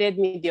afforded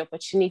me the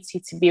opportunity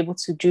to be able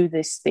to do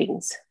these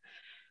things.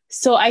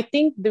 So I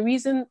think the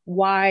reason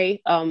why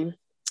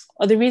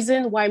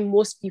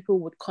most people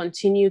would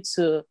continue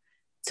to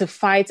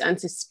fight and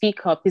to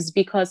speak up is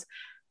because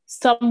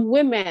some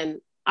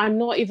women are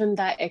not even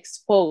that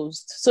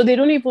exposed. So they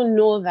don't even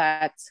know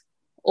that,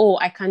 oh,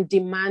 I can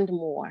demand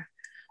more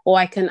or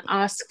I can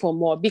ask for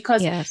more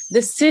because Yes.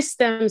 the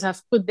systems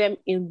have put them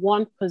in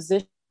one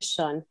position.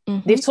 Mm-hmm.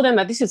 They've told them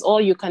that this is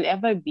all you can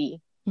ever be.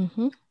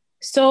 Mm-hmm.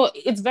 So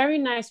it's very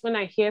nice when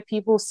I hear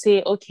people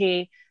say,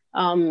 okay,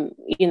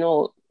 you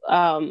know,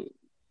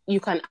 you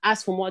can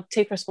ask for more,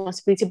 take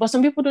responsibility. But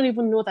some people don't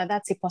even know that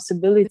that's a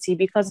possibility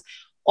because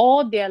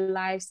all their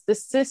lives, the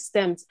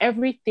systems,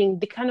 everything,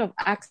 the kind of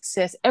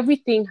access,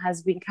 everything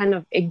has been kind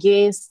of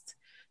against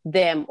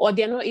them, or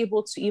they're not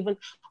able to even,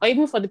 or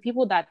even for the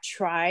people that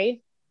try,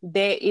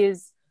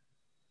 it's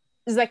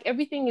like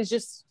everything is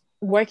just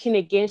working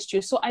against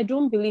you. So I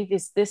don't believe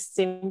it's this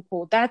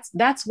simple.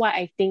 That's why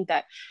I think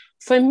that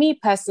for me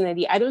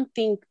personally, I don't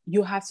think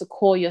you have to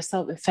call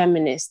yourself a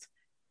feminist.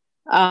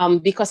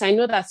 Because I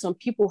know that some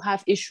people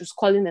have issues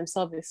calling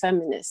themselves a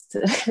feminist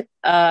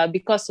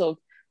because of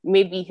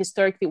maybe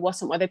historically what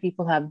some other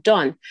people have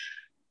done.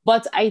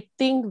 But I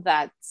think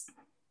that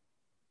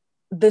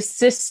the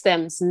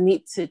systems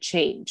need to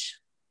change.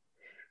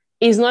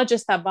 It's not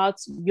just about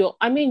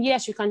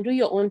yes, you can do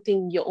your own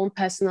thing, your own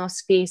personal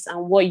space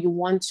and what you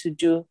want to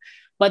do,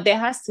 but there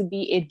has to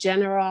be a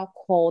general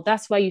call.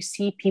 That's why you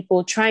see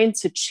people trying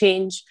to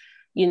change,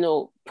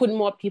 put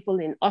more people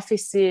in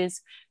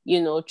offices,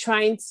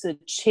 trying to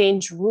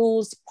change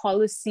rules,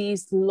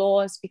 policies,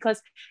 laws,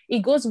 because it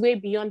goes way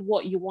beyond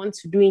what you want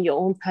to do in your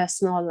own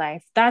personal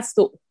life. That's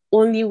the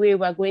only way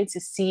we're going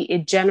to see a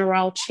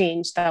general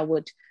change that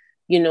would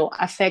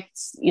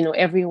affects,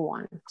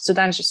 everyone. So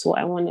that's just what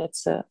I wanted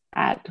to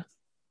add.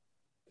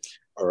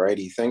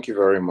 Alrighty, thank you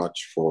very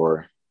much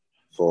for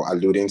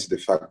alluding to the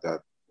fact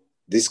that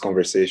these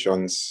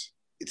conversations,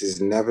 it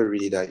is never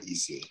really that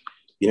easy.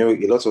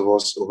 A lot of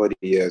us over the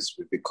years,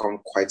 we've become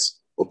quite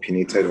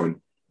opinionated on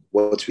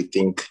what we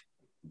think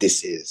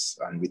this is.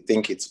 And we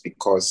think it's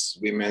because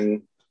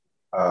women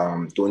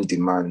don't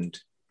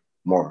demand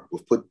more.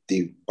 We've put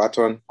the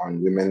baton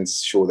on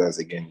women's shoulders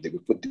again. We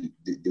put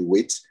the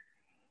weight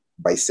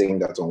by saying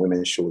that on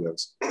women's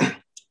shoulders.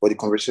 But the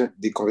conversation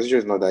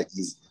is not that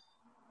easy,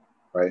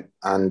 right?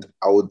 And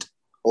I would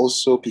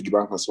also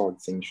piggyback on some of the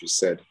things you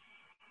said.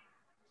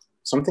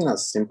 Something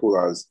as simple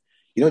as,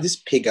 this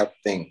pay gap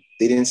thing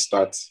didn't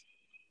start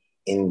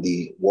in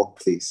the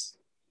workplace.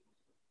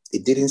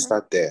 It didn't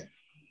start there.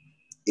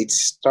 It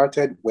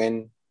started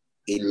when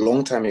a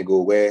long time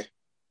ago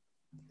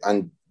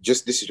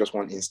this is just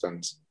one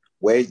instance,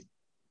 where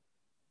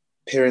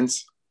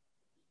parents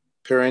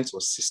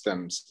or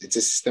systems, it's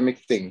a systemic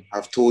thing,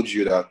 have told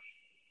you that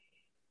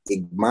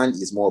a man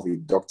is more of a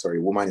doctor,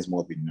 a woman is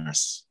more of a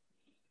nurse.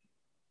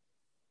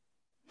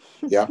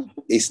 Yeah.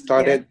 It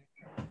started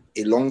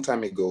a long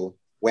time ago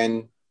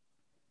when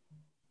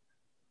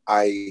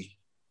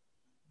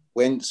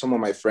some of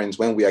my friends,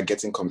 when we are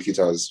getting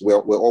computers, we're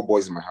all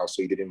boys in my house,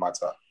 so it didn't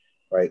matter,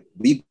 right?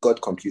 We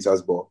got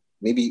computers, but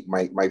maybe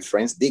my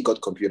friends, they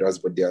got computers,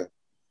 but their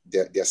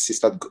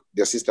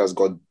sisters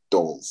got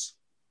dolls.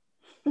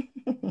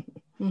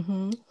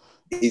 Mm-hmm.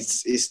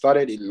 It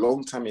started a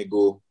long time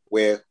ago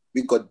where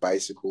we got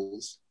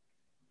bicycles,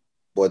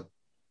 but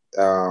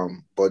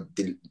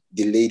the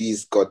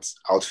ladies got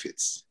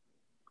outfits.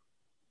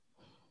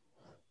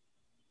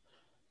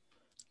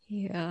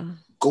 Yeah.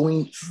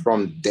 Going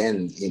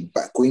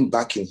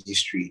back in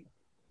history,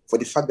 for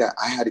the fact that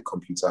I had a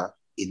computer,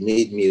 it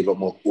made me a lot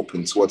more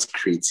open towards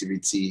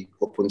creativity,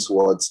 open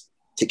towards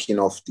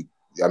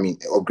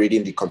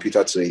upgrading the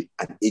computer to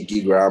an 8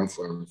 gig RAM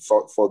from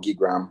 4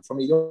 gig RAM from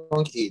a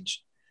young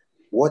age.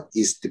 What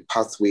is the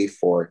pathway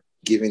for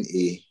giving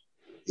a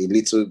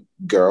little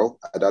girl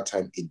at that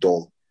time a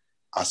doll,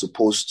 as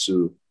opposed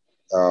to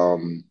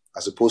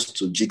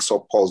jigsaw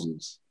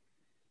puzzles?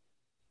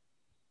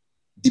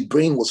 The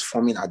brain was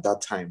forming at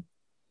that time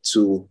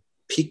to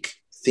pick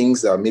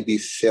things that maybe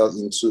fell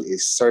into a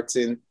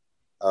certain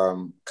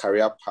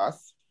career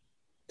path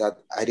that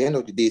at the end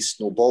of the day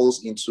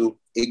snowballs into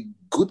a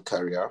good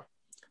career,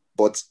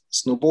 but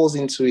snowballs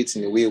into it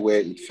in a way where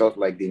it felt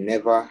like they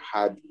never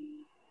had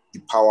the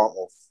power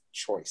of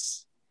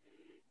choice.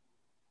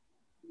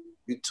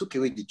 you took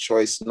away the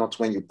choice not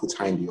when you put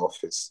her in the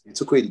office. You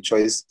took away the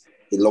choice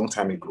a long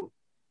time ago,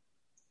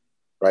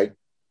 right?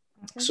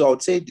 Okay. So I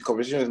would say the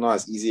conversation is not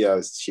as easy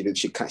as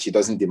she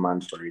doesn't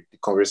demand for it. The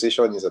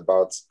conversation is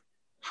about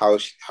how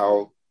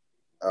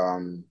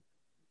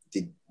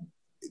the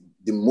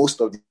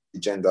most of the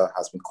gender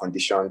has been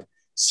conditioned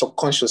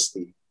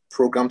subconsciously,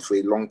 programmed for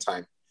a long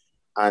time.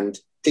 And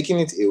taking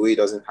it away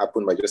doesn't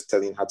happen by just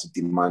telling her to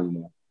demand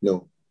more.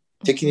 No,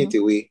 taking it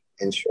away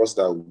ensures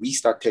that we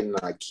start telling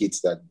our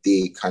kids that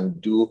they can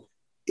do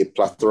a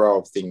plethora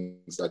of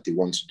things that they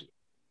want to do.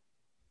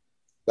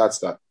 That's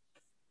that.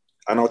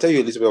 And I'll tell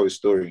you a little bit of a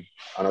story,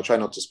 and I'll try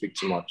not to speak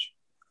too much.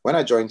 When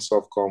I joined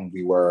Softcom,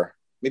 we were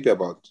maybe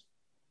about,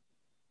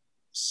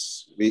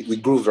 we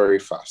grew very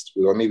fast.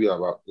 We were maybe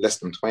about less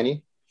than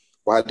 20.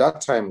 But at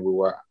that time, we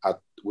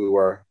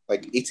were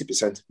like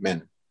 80%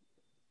 men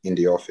in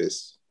the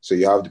office. So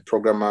you have the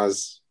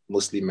programmers,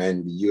 mostly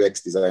men, the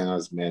UX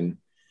designers, men,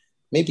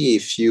 maybe a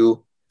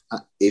few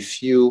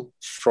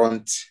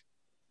front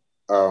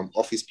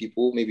office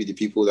people, maybe the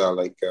people that are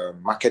like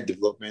market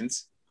development,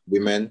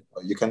 women.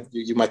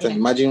 You might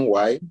imagine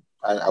why.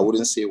 I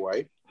wouldn't say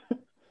why,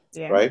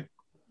 right?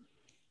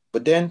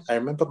 But then I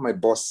remember my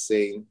boss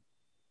saying,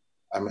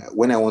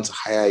 when I want to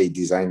hire a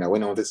designer,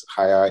 when I wanted to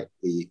hire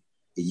a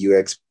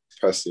UX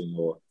person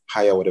or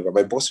hire whatever,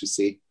 my boss would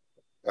say,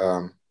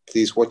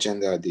 please, what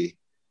gender are they?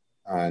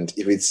 And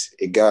if it's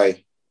a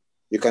guy,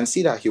 you can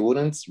see that he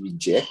wouldn't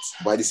reject,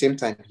 but at the same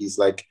time, he's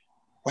like,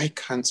 why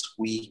can't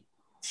we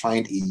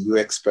find a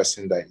UX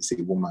person that is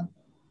a woman?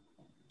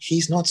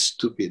 He's not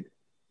stupid,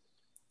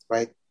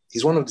 right?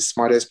 He's one of the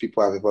smartest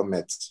people I've ever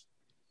met.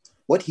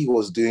 What he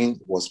was doing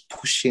was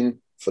pushing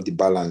for the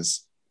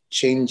balance,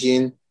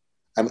 changing.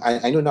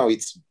 I know now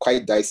it's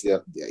quite dicey.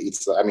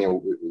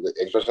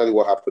 Especially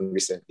what happened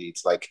recently.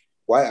 It's like,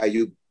 why are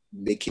you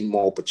making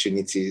more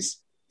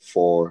opportunities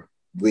for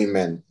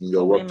women in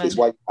your workplace?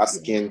 Why are you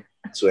asking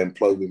to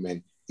employ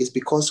women? It's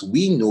because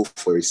we know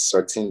for a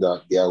certain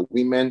that there are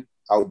women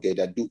out there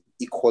that do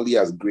equally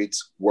as great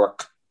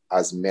work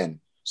as men.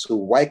 So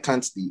why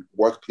can't the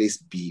workplace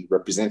be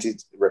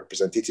representative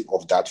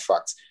of that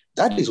fact?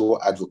 That is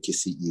what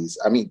advocacy is.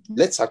 I mean,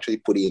 let's actually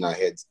put it in our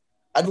heads.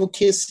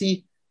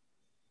 Advocacy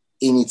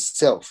in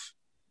itself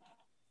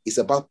is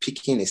about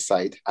picking a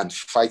side and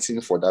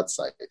fighting for that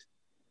side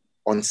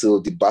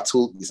until the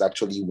battle is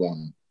actually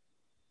won,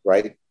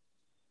 right?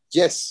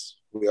 Yes,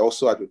 we're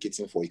also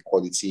advocating for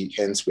equality,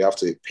 hence we have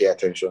to pay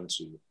attention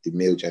to the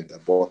male gender,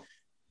 but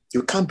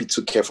you can't be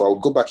too careful. I'll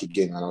go back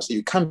again and I'll say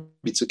you can't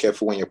be too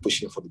careful when you're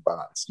pushing for the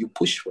balance. You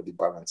push for the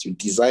balance. You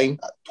design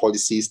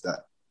policies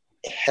that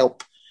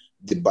help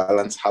the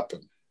balance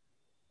happen.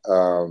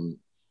 So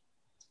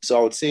I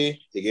would say,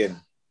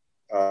 again,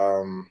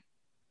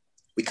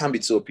 we can't be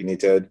too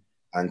opinionated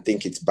and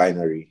think it's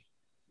binary.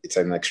 It's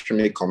an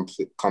extremely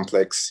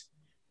complex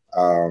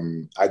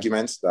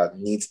argument that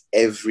needs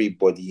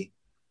everybody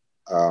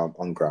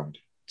on ground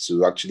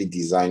to actually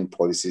design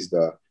policies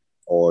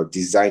or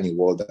design a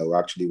world that will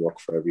actually work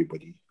for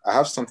everybody. I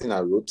have something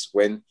I wrote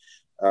when,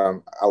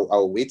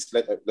 I'll wait,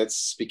 let's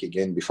speak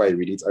again before I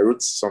read it. I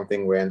wrote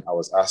something when I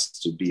was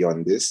asked to be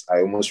on this.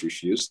 I almost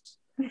refused.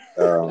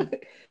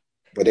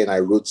 But then I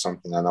wrote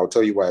something and I'll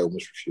tell you why I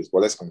almost refused.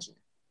 But let's continue.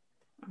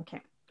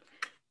 Okay.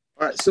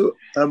 All right. So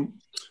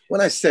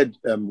when I said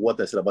what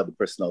I said about the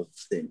personal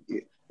thing,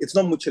 it's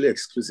not mutually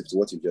exclusive to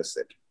what you just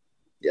said.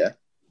 Yeah.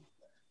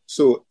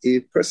 So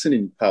a person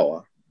in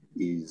power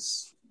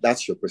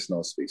that's your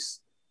personal space.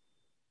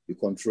 You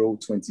control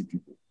 20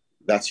 people.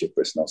 That's your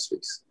personal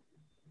space.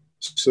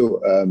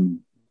 So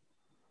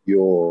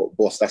your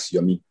boss, that's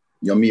Yomi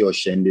or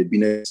Shende,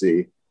 Bine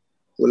say,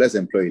 well, let's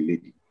employ a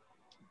lady.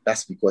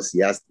 That's because he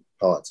has the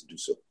power to do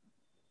so.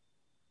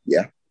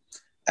 Yeah.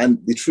 And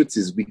the truth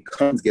is we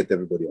can't get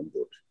everybody on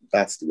board.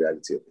 That's the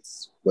reality of it.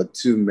 But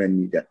there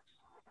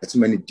are too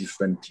many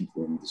different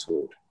people in this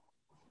world.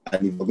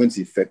 And if we're going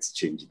to effect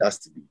change, it has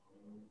to be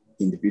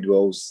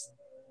individuals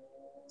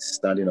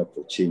standing up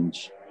for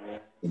change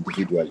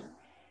individually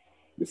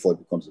before it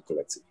becomes a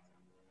collective.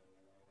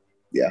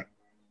 Yeah.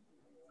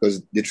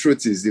 Because the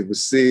truth is, if we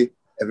say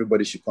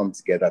everybody should come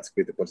together to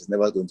create a policy, it's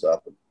never going to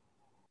happen.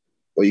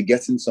 But you're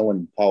getting someone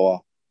in power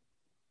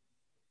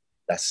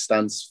that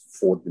stands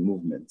for the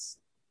movement,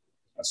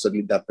 and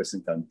suddenly that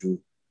person can do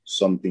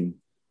something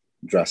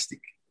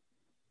drastic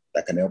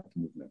that can help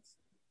the movement.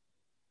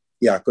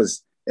 Yeah,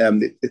 because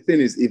the thing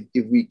is,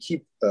 if we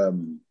keep,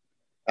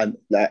 and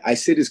like, I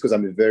say this because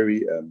I'm a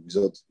very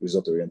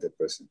result-oriented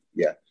person.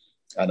 Yeah.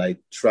 And I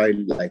try,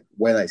 like,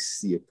 when I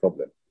see a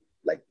problem,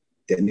 like,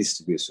 there needs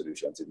to be a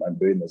solution to it. My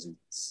brain doesn't,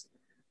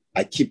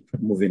 I keep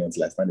moving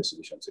until I find a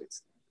solution to it.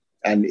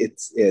 And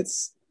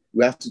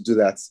we have to do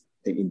that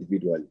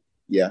individually.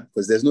 Yeah.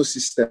 Because there's no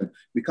system.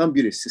 We can't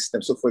build a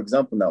system. So, for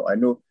example, now I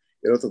know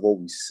a lot of what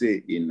we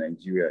say in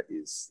Nigeria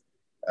is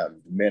the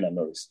men are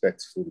not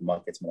respectful, the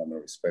market men are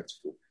not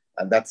respectful.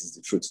 And that is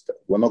the truth.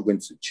 We're not going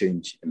to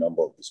change a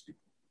number of those people.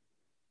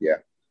 Yeah.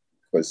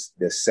 Because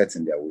they're set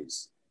in their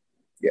ways.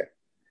 Yeah.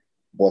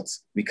 But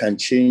we can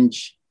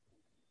change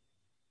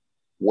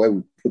where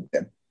we put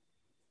them,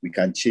 we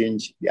can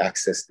change the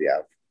access they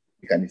have.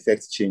 We can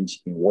effect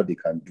change in what they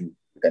can do.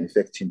 We can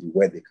effect change in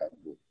where they can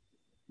go.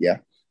 Yeah.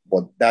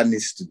 But that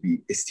needs to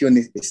be, it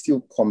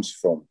still comes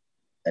from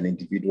an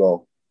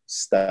individual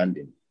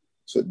standing.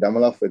 So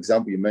Damola, for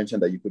example, you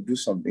mentioned that you could do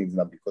some things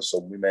now because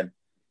some women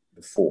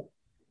before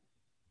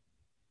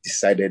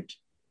decided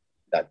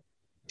that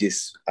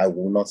I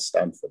will not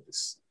stand for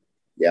this.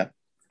 Yeah.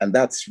 And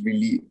that's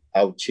really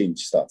how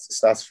change starts. It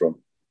starts from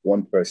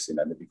one person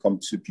and they become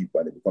two people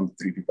and they become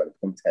three people and they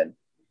become 10.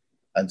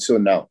 And so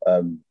now,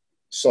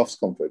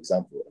 Softcom, for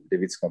example,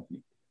 David's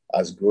company,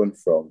 has grown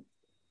from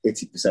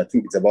 80%. I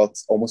think it's about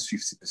almost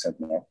 50%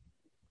 now.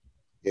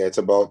 Yeah, it's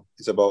about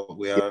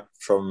we are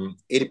from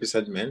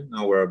 80% men,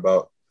 now we're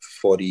about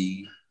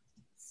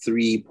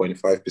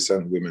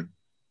 43.5% women.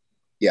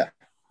 Yeah,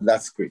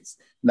 that's great.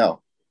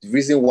 Now, the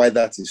reason why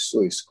that is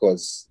so is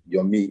because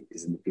Yomi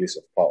is in the place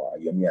of power.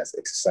 Yomi has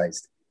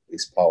exercised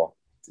his power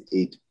to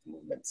aid the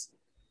movement.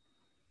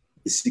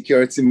 The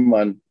security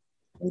man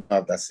would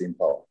have that same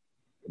power.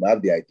 He might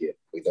have the idea,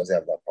 but he doesn't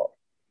have that power.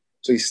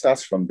 So it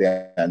starts from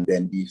there, and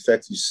then the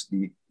effect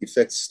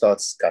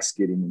starts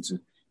cascading into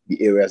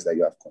the areas that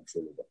you have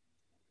control over.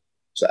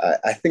 So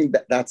I think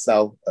that's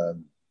how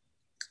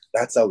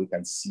we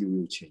can see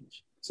real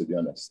change, to be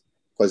honest.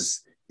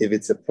 Because if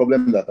it's a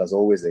problem that has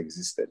always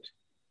existed,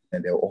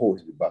 then there will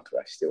always be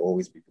backlash. There will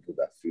always be people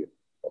that feel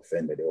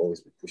offended. There will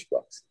always be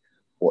pushbacks.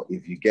 But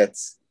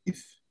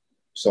if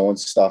someone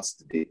starts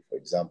today, for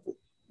example,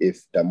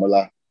 if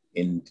Damola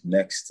in the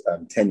next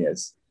 10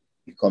 years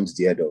becomes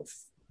the head of,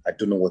 I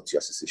don't know what your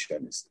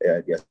association is,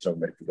 the Association of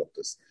Medical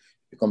Doctors,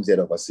 becomes the head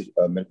of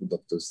medical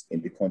doctors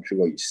in the country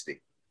where you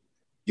stay,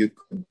 you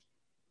could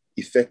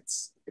effect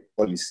a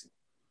policy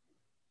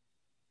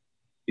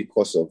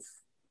because of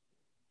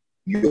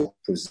your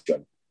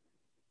position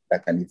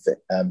that can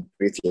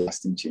create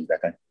lasting change,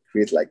 that can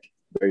create like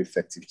very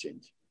effective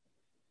change.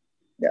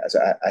 Yeah, so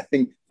I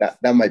think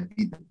that might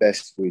be the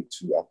best way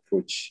to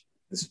approach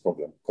this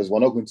problem, because we're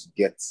not going to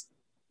get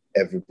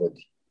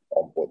everybody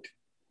on board.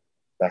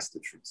 That's the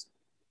truth.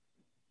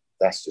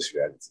 That's just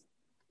reality.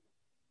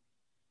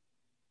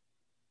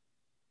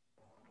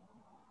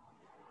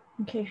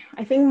 Okay,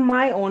 I think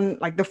my own,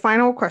 like the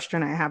final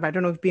question I have, I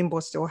don't know if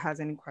Bimbo still has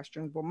any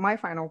questions, but my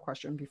final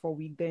question before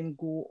we then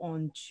go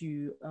on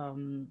to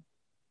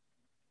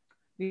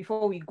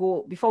before we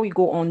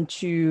go on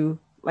to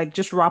like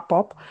just wrap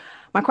up,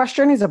 my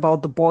question is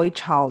about the boy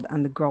child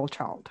and the girl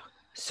child.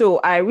 So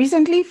I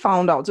recently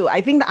found out, so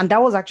I think, and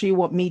that was actually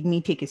what made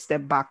me take a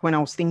step back when I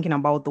was thinking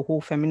about the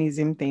whole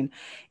feminism thing.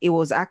 It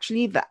was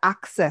actually the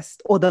access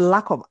or the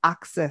lack of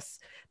access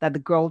that the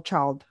girl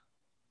child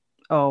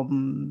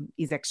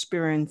is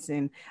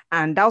experiencing.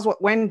 And that was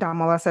what, when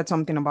Damola said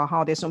something about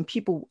how there's some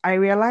people, I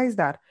realized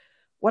that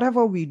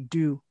whatever we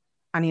do,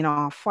 and in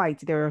our fight,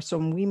 there are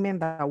some women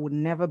that would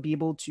never be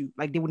able to,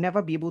 like, they would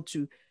never be able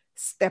to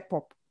step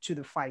up to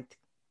the fight.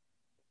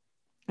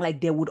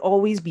 Like, there would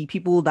always be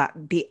people that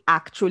they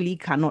actually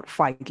cannot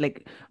fight.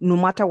 Like, no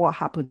matter what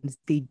happens,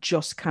 they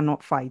just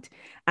cannot fight.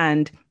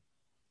 And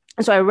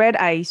so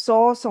I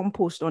saw some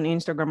post on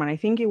Instagram, and I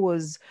think it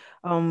was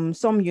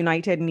some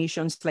United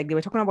Nations, like they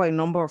were talking about a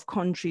number of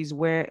countries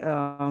where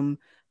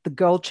the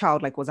girl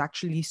child like was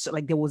actually, so,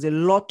 like there was a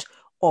lot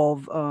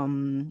of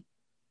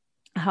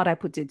how do I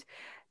put it?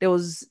 There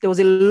was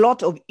a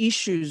lot of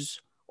issues,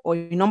 or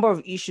a number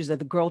of issues that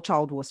the girl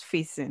child was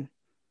facing.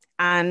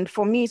 And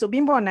for me, so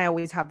Bimbo and I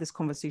always have this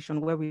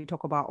conversation where we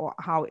talk about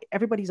how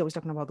everybody's always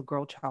talking about the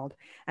girl child.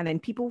 And then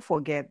people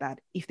forget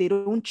that if they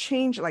don't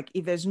change, like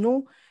if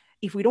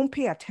we don't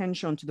pay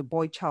attention to the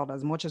boy child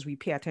as much as we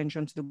pay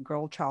attention to the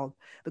girl child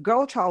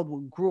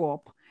will grow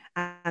up,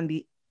 and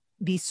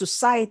the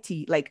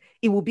society, like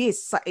it will be a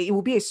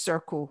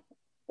circle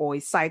or a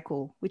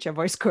cycle,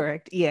 whichever is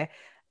correct. Yeah.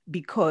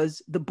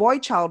 Because the boy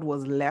child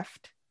was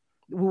left,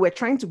 we were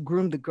trying to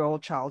groom the girl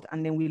child,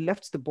 and then we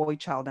left the boy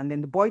child, and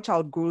then the boy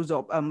child grows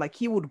up, like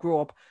he would grow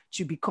up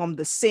to become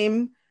the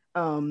same,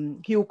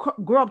 he will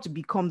grow up to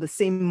become the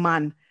same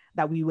man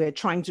that we were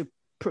trying to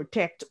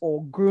protect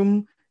or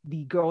groom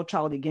the girl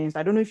child against.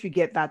 I don't know if you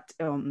get that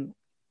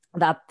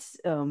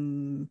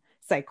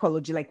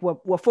psychology. Like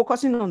we're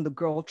focusing on the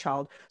girl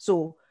child,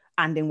 so,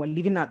 and then we're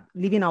leaving out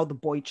the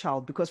boy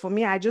child. Because for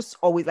me, I just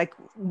always like,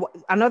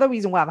 another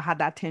reason why I've had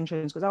that tension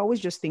is because I always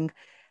just think,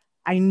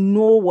 I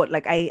know what,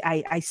 like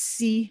I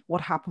see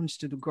what happens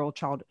to the girl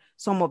child.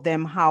 Some of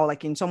them, how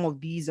like in some of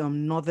these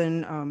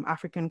northern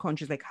African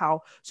countries, like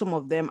how some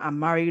of them are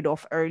married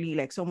off early.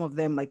 Like some of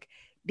them, like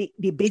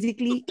they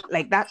basically,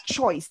 like that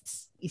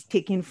choice is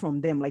taken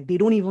from them. Like they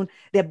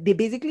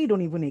basically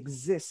don't even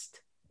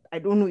exist. I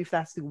don't know if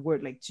that's the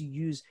word like to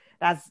use.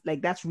 That's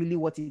really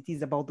what it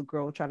is about the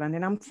girl child. And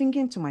then I'm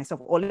thinking to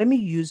myself, or let me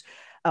use,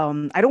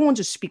 I don't want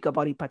to speak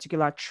about a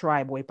particular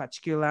tribe or a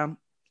particular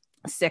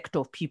sect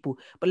of people,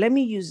 but let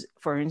me use,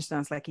 for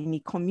instance, like in a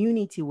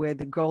community where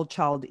the girl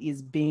child is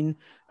being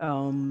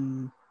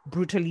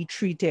brutally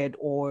treated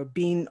or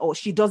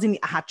she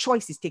doesn't, her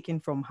choice is taken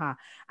from her,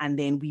 and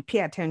then we pay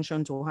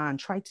attention to her and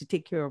try to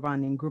take care of her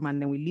and then groom,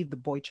 and then we leave the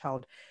boy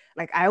child.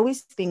 Like, I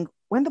always think,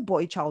 when the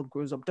boy child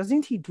grows up,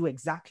 doesn't he do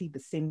exactly the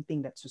same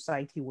thing that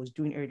society was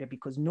doing earlier,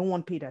 because no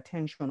one paid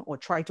attention or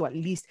tried to at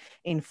least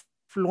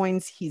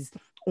influence his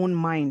own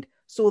mind,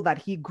 so that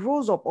he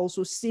grows up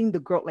also seeing the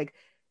girl, like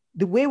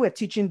the way we're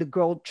teaching the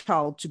girl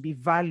child to be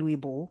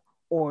valuable,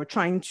 or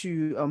trying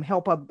to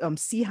help her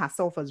see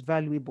herself as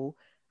valuable.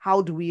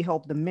 How do we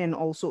help the men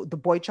also, the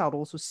boy child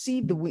also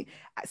see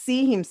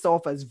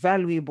himself as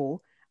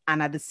valuable,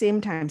 and at the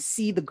same time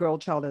see the girl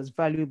child as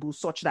valuable,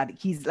 such that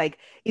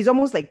he's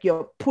almost like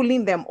you're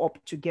pulling them up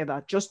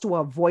together, just to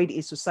avoid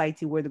a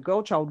society where the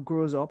girl child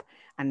grows up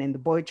and then the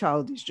boy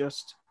child is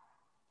just,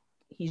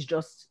 he's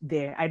just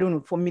there. I don't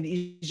know. For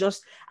me, it's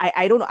just,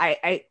 I don't know.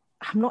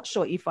 I'm not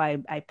sure if I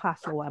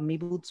pass or I'm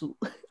able to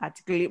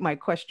articulate my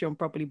question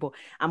properly, but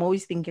I'm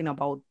always thinking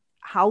about,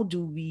 how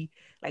do we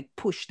like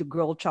push the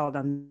girl child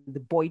and the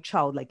boy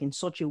child like in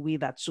such a way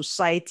that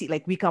society,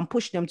 like we can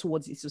push them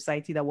towards the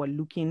society that we're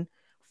looking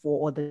for,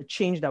 or the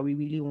change that we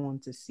really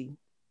want to see.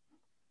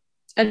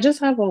 I just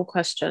have one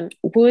question.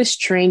 Who is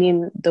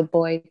training the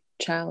boy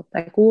child?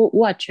 Like who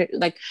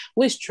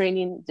is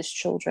training these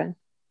children?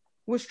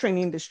 Who's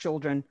training these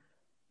children?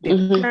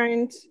 The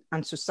parents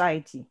and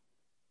society.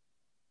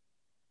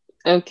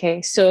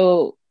 Okay,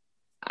 so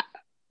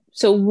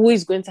who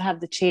is going to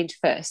have the change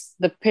first?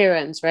 The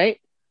parents, right?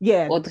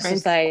 Yeah, or the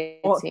parents, society?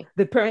 or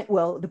the parent.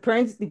 Well, the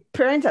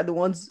parents are the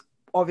ones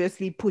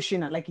obviously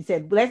pushing it. Like you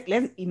said, let's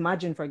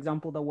imagine, for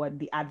example, the word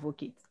the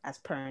advocate as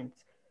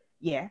parents.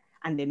 Yeah,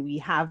 and then we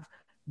have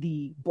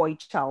the boy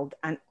child.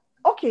 And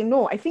okay,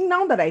 no, I think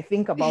now that I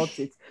think about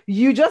it,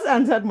 you just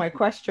answered my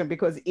question,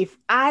 because if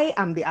I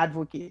am the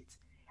advocate,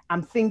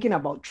 I'm thinking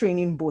about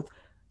training both.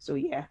 So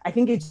yeah, I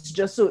think it's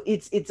just, so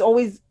it's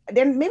always,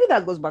 then maybe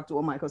that goes back to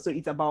what Michael. So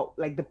it's about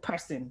like the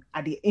person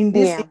in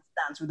this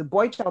instance with the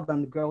boy child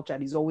and the girl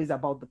child, is always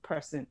about the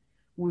person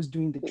who's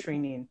doing the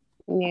training.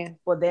 Yeah.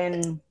 But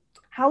then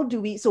how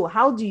do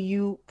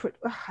you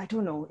I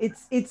don't know,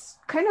 it's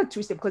kind of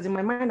twisted, because in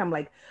my mind I'm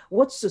like,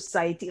 what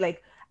society,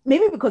 like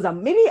maybe because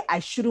maybe I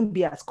shouldn't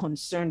be as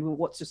concerned with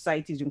what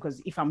society is doing,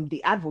 because if I'm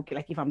the advocate,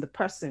 like if I'm the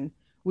person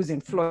who's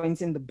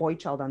influencing the boy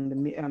child and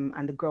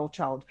the girl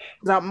child,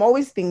 because I'm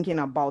always thinking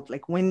about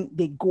like when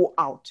they go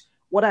out,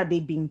 what are they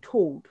being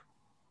told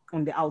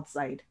on the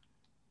outside?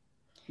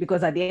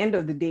 Because at the end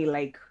of the day,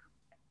 like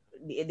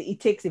it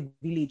takes a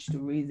village to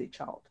raise a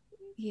child.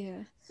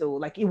 Yeah. So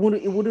like it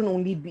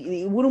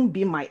wouldn't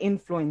be my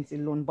influence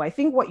alone. But I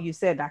think what you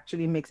said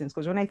actually makes sense,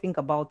 because when I think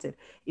about it,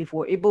 if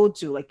we're able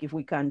to, like, if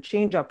we can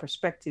change our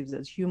perspectives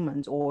as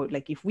humans, or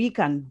like if we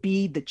can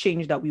be the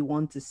change that we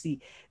want to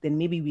see, then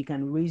maybe we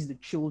can raise the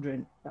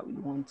children that we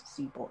want to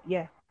see. But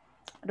yeah,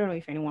 I don't know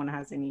if anyone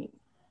has any.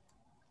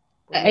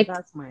 Yeah,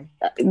 that's my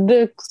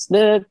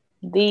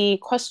the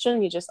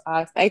question you just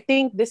asked. I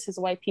think this is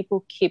why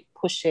people keep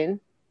pushing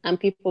and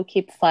people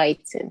keep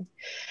fighting,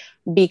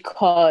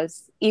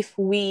 because if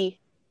we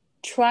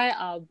try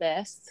our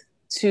best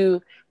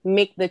to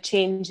make the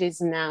changes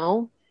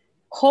now,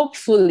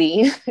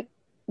 hopefully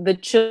the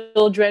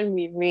children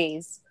we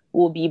raise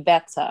will be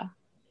better.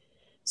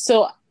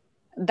 So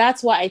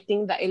that's why I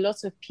think that a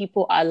lot of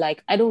people are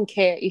like, I don't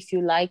care if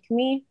you like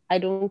me, I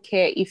don't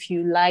care if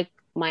you like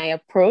my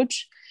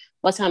approach,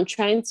 but I'm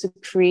trying to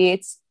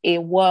create a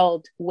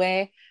world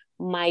where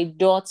my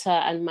daughter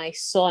and my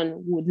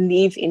son would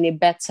live in a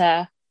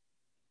better,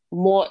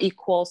 more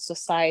equal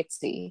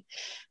society.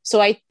 So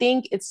I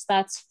think it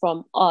starts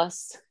from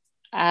us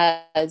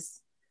as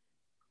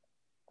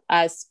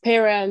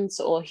parents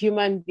or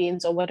human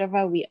beings or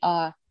whatever we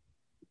are,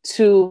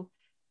 to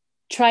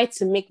try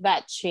to make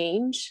that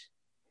change.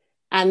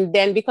 And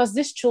then, because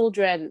these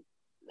children,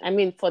 I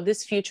mean, for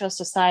this future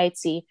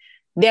society,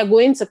 they're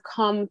going to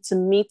come to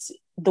meet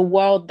the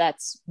world that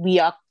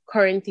we are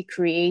currently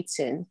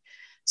creating.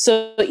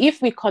 So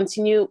if we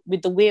continue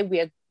with the way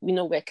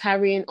we're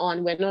carrying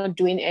on, we're not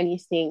doing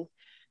anything,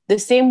 the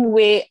same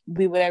way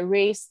we were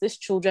raised, these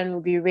children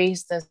will be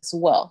raised as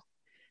well.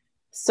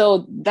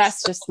 So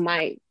that's just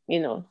my,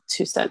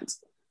 2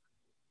 cents.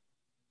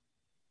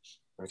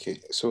 Okay,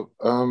 so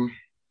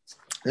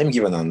let me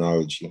give an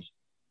analogy,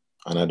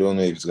 and I don't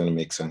know if it's going to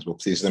make sense, but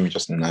please let me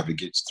just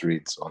navigate through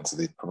it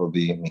until it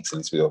probably makes a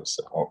little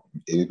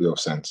bit of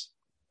sense.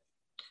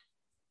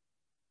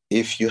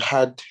 If you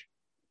had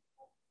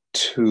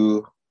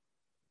 2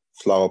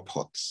 flower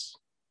pots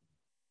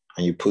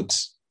and you put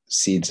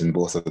seeds in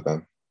both of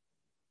them,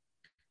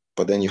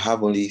 but then you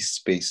have only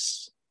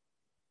space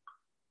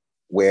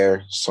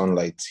where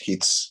sunlight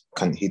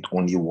can hit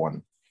only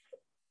one,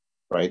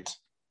 right?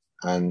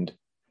 And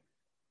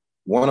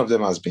one of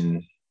them has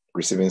been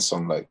receiving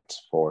sunlight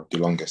for the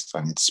longest,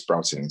 and it's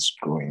sprouting,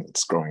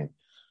 it's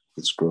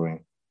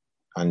growing.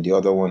 And the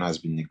other one has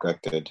been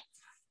neglected.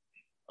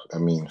 I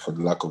mean, for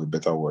the lack of a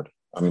better word.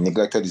 I mean,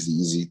 neglected is the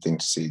easy thing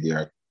to say. There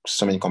are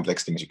so many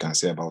complex things you can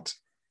say about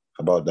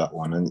that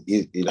one. And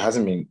it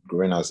hasn't been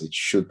growing as it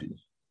should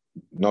be.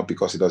 Not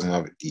because it doesn't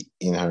have the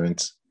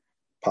inherent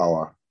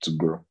power to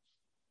grow.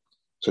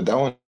 So that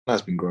one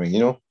has been growing, you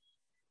know,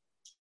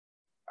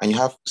 and you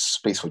have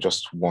space for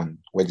just one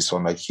where the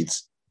sunlight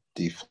hits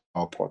the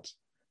flower pot.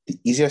 The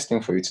easiest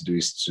thing for you to do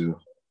is to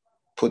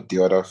put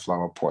the other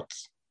flower pot,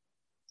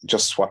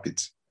 just swap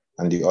it.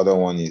 And the other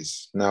one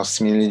is now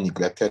seemingly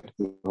neglected,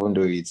 even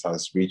though it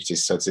has reached a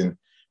certain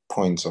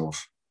point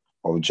of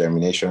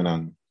germination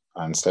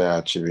and started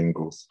achieving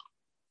growth.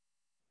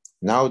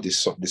 Now the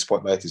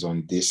spotlight is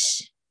on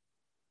this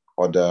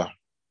other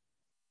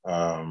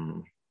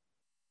flower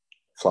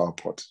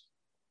pot.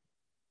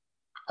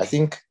 I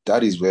think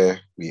that is where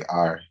we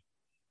are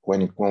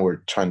when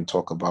we're trying to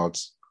talk about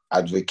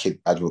advocating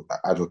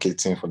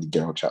for the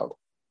girl child,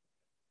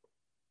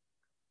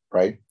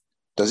 right?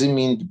 Does it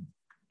mean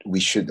we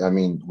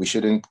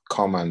shouldn't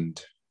come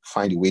and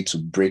find a way to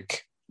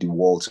break the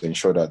wall to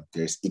ensure that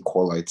there's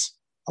equal light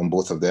on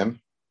both of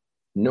them?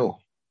 No.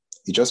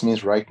 It just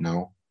means right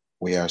now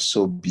we are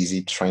so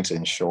busy trying to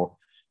ensure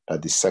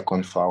that the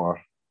second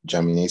flower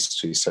germinates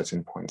to a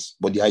certain point.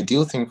 But the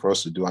ideal thing for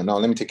us to do, and now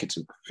let me take it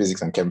to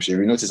physics and chemistry.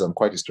 You notice I'm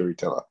quite a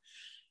storyteller.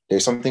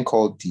 There's something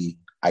called the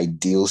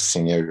ideal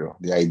scenario,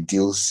 the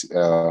ideal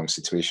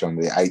situation,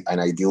 an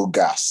ideal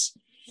gas,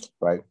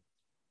 right?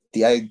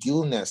 The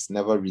idealness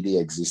never really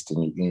exists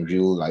in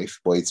real life,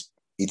 but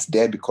it's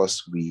there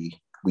because we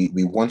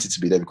want it to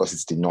be there because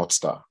it's the North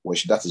Star,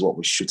 which that is what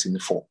we're shooting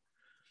for,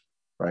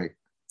 right?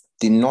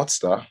 The North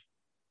Star,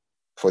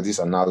 for this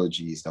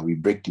analogy, is that we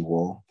break the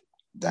wall,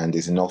 then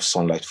there's enough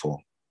sunlight for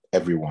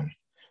everyone.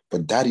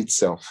 But that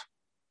itself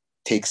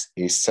takes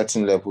a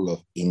certain level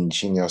of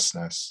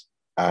ingeniousness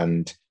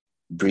and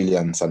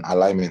brilliance and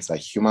alignments that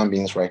human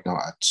beings right now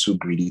are too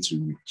greedy to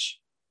reach.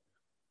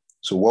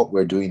 So what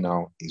we're doing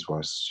now is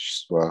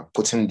we're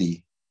putting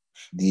the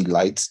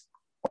light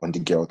on the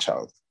girl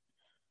child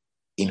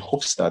in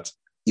hopes that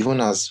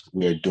even as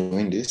we're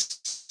doing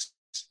this,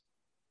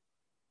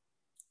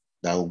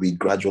 that we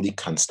gradually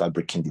can start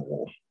breaking the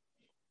wall.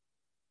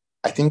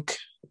 I think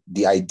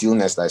the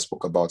idealness that I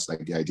spoke about,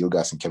 like the ideal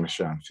gas in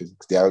chemistry and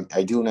physics, the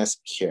idealness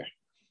here,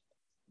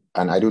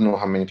 and I don't know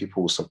how many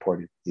people will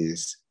support it,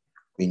 is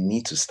we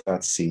need to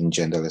start seeing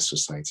genderless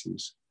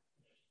societies.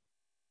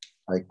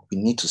 Like, we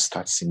need to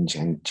start seeing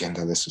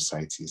genderless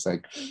societies.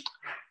 Like,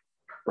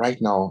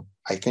 right now,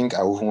 I think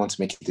I even want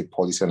to make it a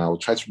policy, and I will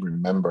try to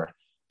remember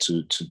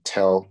to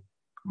tell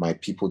my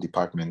people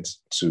department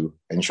to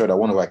ensure that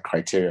one of our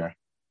criteria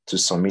to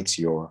submit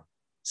your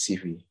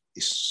CV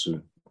is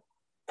to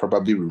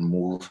probably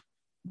remove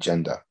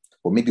gender.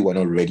 But maybe we're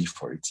not ready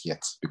for it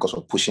yet because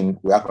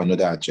we have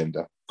another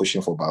agenda,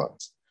 pushing for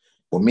balance.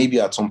 But maybe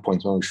at some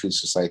point when we feel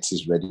society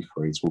is ready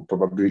for it, we'll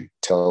probably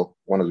tell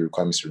one of the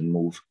requirements to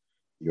remove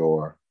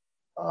your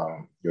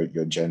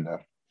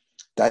gender.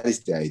 That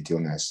is the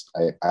idealness.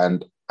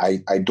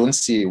 I don't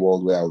see a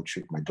world where I would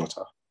treat my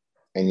daughter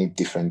any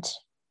different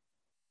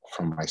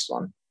from my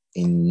son,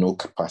 in no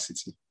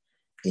capacity,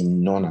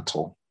 in none at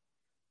all.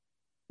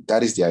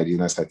 That is the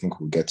idealness I think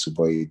we'll get to,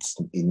 but it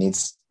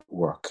needs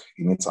work,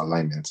 it needs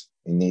alignment,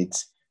 it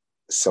needs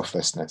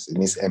selflessness, it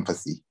needs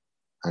empathy.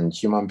 And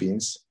human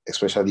beings,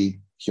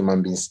 especially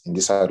human beings in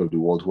this side of the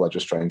world who are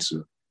just trying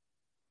to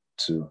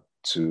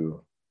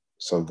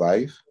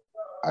survive,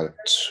 are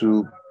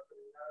too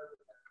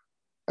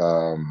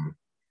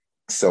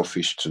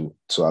selfish to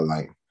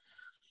align.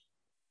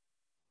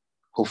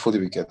 Hopefully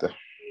we get there.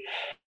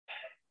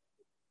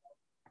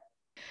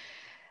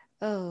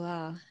 Oh,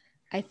 wow.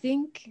 I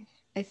think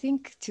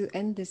to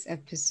end this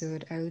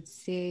episode, I would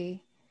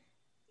say...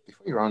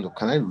 Before you round up,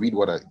 can I read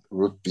what I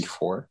wrote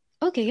before?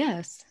 Okay,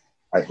 yes.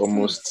 I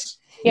almost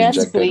Yes,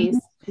 rejected. please.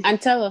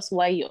 And tell us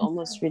why you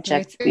almost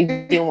rejected. You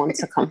didn't want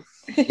to come.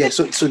 Yeah,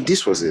 so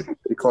this was it.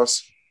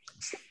 Because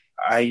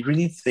I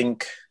really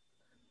think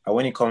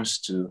when it comes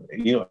to,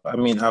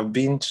 I've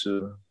been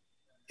to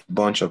a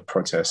bunch of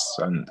protests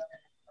and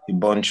a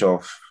bunch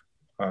of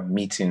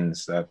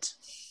meetings that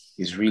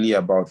is really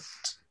about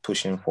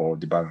pushing for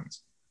the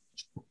balance.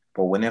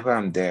 But whenever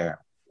I'm there,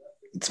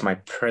 it's my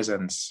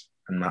presence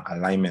and my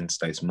alignment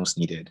that is most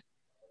needed,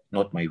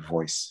 not my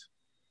voice.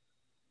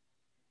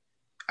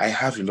 I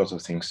have a lot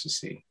of things to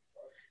say,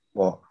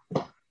 but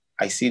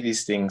I see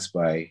these things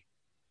by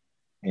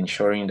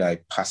ensuring that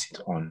I pass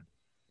it on,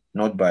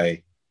 not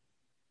by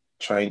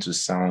trying to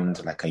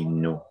sound like I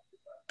know,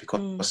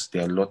 because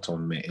there are a lot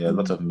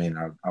of men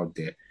out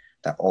there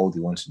that all they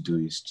want to do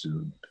is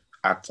to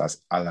act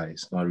as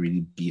allies, not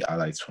really be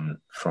allies from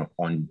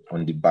on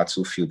the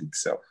battlefield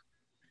itself,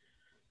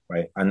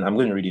 right? And I'm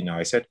going to read it now.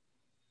 I said,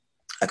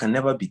 I can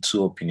never be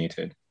too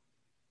opinionated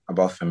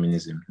about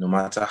feminism, no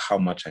matter how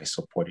much I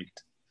support it.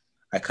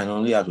 I can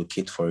only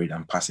advocate for it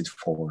and pass it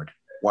forward.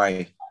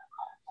 Why?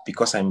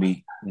 Because I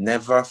may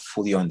never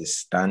fully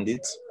understand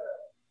it.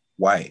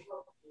 Why?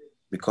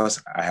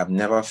 Because I have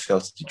never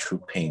felt the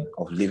true pain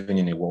of living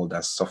in a world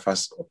that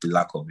suffers of the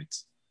lack of it.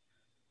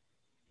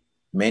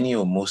 Many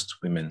or most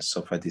women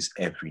suffer this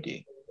every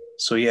day.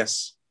 So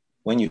yes,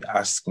 when you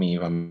ask me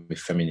if I'm a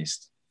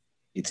feminist,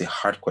 it's a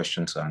hard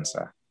question to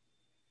answer.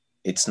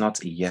 It's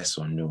not a yes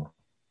or no.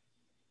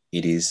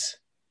 It is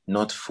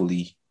not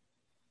fully,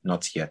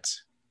 not yet.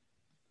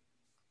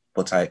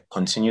 But I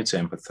continue to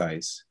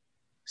empathize,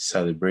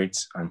 celebrate,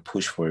 and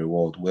push for a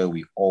world where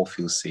we all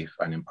feel safe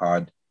and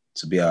empowered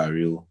to be our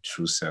real,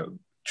 true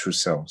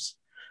selves.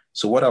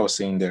 So what I was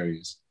saying there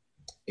is,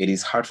 it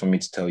is hard for me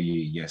to tell you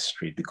yes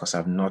straight because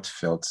I've not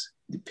felt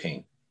the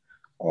pain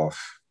of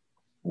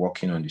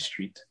walking on the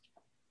street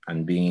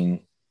and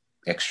being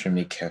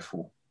extremely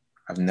careful.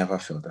 I've never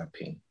felt that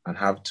pain and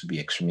have to be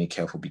extremely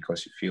careful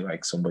because you feel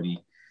like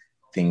somebody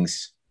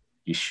thinks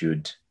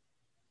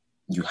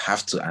you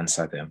have to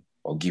answer them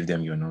or give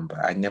them your number.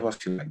 I never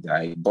feel like that.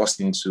 I burst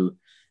into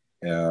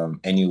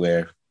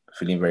anywhere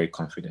feeling very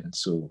confident.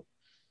 So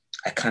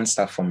I can't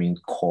start forming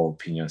core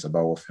opinions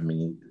about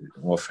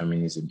what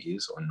feminism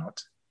is or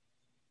not,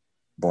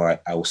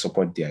 but I will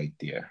support the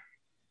idea.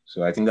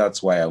 So I think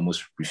that's why I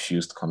almost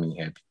refused coming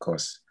here,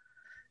 because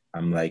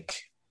I'm like,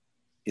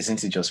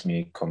 isn't it just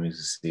me coming to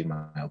say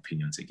my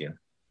opinions again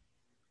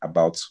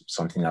about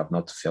something I've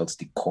not felt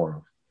the core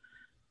of?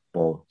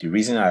 But the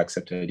reason I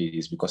accepted it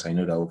is because I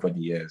know that over the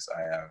years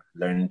I have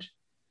learned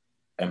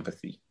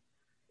empathy,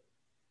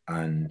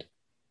 and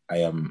I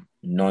am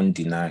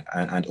non-denial.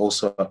 And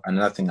also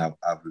another thing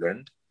I've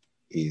learned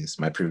is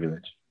my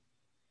privilege.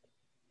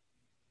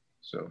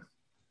 So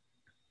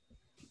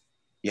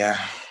yeah,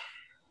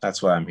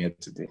 that's why I'm here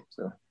today.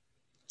 So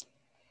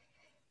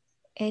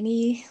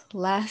Any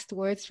last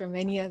words from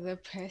any other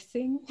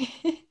person?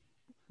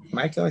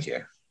 Michael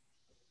here.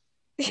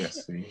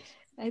 Yes, please.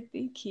 I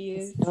think he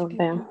is.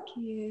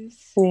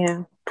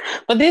 Yeah.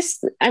 But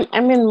this, I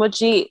mean,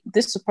 Moji,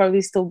 this will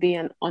probably still be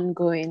an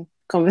ongoing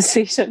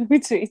conversation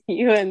between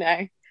you and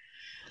I,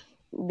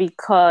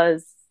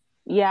 because,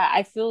 yeah,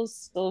 I feel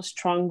so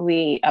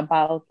strongly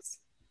about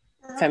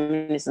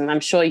feminism. I'm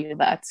sure you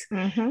that.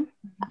 Mm-hmm.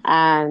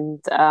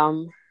 And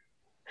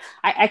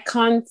I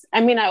can't,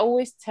 I mean, I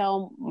always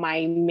tell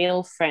my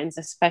male friends,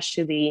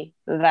 especially,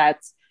 that,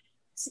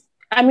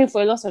 I mean,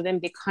 for a lot of them,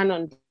 they can't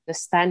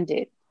understand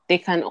it. They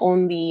can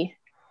only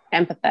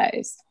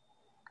empathize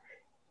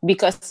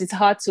because it's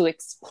hard to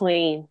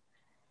explain.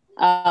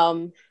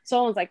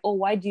 Someone's like, oh,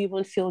 why do you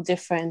even feel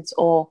different?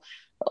 Or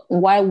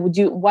why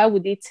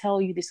would they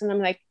tell you this? And I'm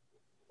like,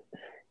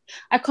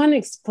 I can't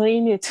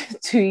explain it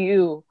to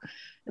you.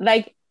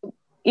 Like,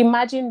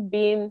 imagine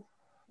being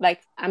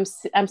like, I'm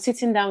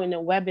sitting down in a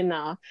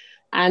webinar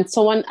and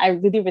someone I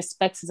really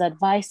respect is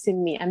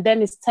advising me, and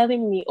then it's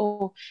telling me,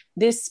 oh,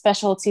 these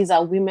specialties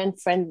are women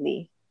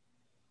friendly.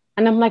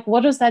 And I'm like,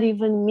 what does that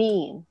even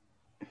mean?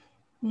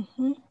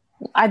 Mm-hmm.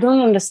 I don't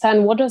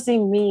understand. What does it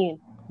mean,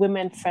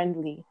 women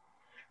friendly?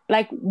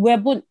 Like, we're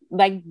both,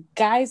 like,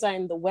 guys are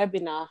in the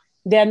webinar.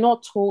 They're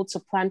not told to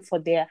plan for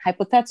their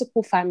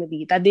hypothetical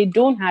family that they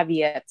don't have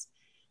yet.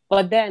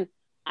 But then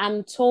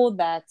I'm told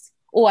that,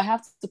 oh, I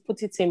have to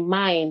put it in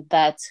mind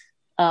that,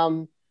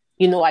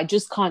 I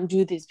just can't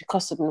do this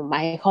because of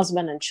my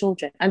husband and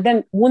children. And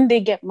then wouldn't they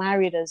get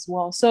married as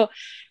well? So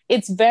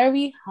it's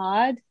very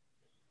hard.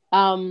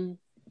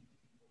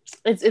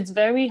 It's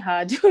very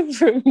hard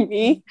for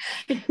me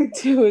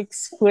to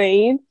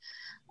explain.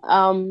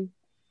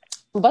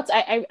 But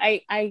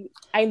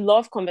I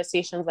love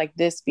conversations like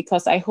this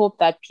because I hope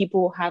that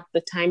people have the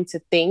time to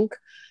think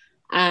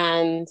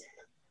and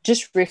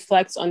just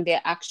reflect on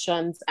their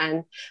actions.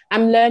 And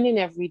I'm learning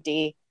every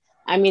day.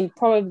 I mean,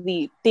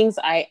 probably things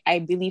I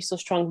believe so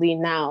strongly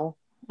now,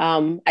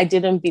 I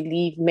didn't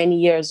believe many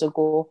years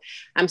ago.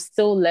 I'm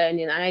still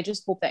learning, and I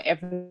just hope that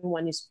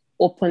everyone is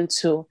open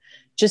to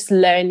just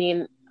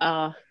learning,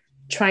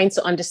 trying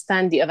to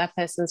understand the other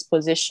person's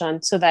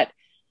position, so that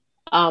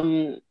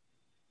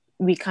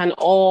we can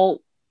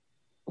all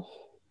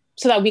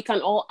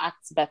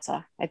act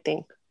better, I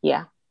think.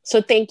 Yeah.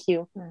 So thank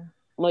you,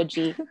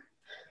 Moji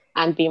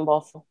and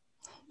Bimbo, for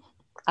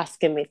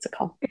asking me to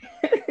come.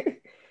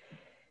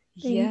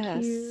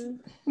 Yes.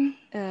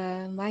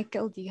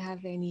 Michael, do you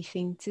have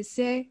anything to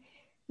say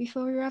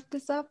before we wrap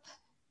this up?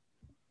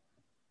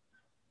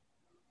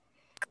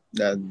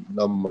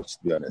 Not much,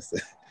 to be honest.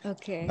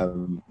 Okay.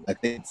 I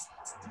think it's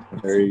a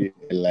very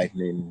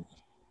enlightening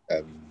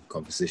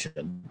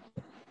conversation.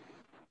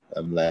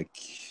 Like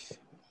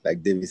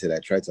David said, I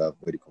try to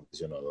avoid the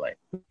conversation online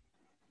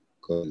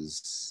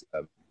because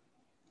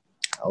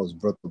I was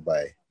brought up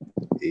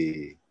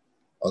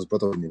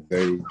in a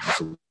very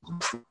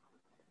misogynistic.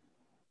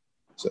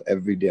 So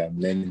every day I'm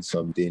learning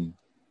something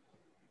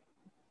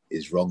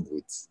is wrong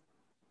with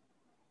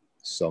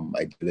some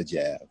ideology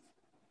I have.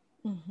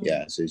 Mm-hmm.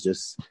 Yeah, so it's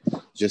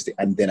just,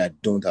 and then I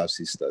don't have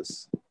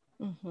sisters.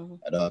 Mm-hmm.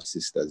 I don't have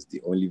sisters.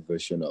 The only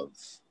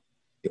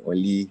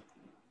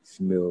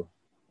female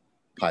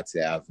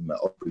party I have in my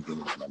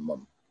upbringing is my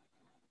mom,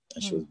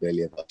 and she was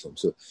barely ever at home.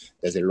 So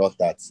there's a lot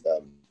that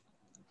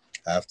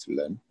I have to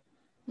learn.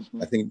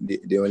 Mm-hmm. I think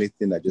the only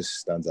thing that just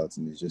stands out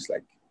to me is just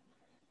like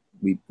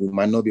we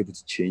might not be able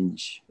to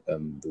change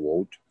the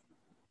world,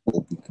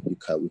 but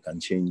we can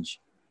change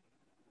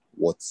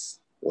what's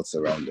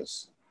around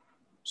us.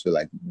 So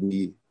like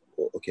I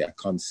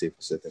can't say for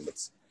certain, but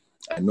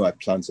I know I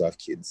plan to have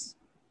kids,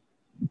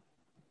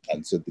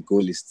 and so the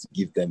goal is to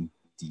give them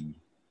the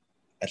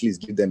at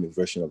least give them a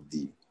version of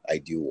the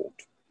ideal world.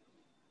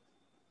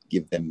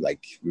 Give them,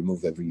 like,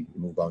 remove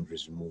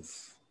boundaries, remove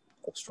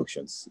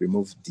obstructions,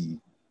 remove the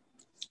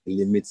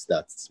limits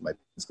that my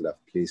parents could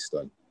have placed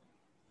on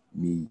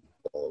me,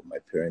 or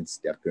their parents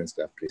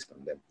could have placed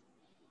on them.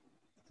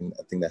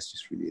 I think that's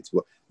just really it.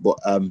 But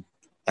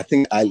I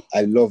think I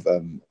love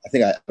I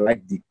think I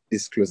like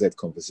this closet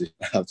conversation.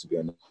 I have to be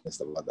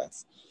honest about that.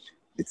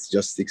 It's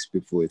just 6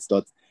 people. It's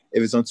not,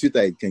 if it's on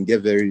Twitter, it can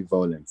get very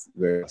violent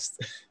very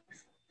fast.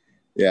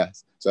 Yeah.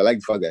 So I like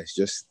the fact that it's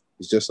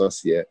just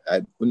us here.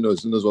 Who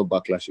knows what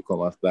backlash will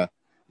come after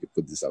you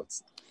put this out.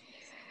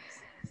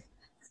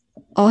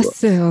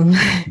 Awesome.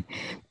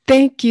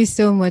 Thank you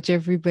so much,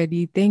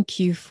 everybody. Thank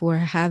you for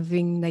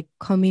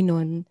coming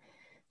on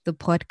the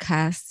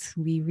podcast.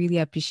 We really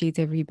appreciate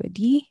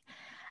everybody.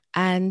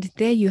 And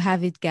there you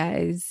have it,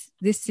 guys.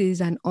 This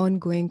is an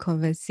ongoing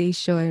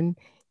conversation.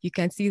 You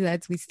can see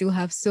that we still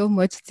have so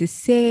much to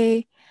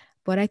say,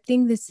 but I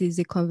think this is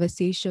a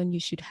conversation you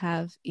should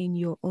have in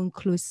your own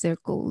close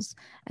circles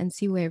and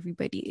see where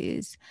everybody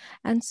is.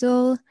 And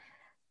so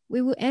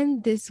we will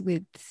end this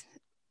with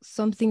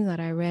something that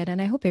I read,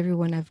 and I hope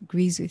everyone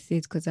agrees with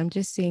it, because I'm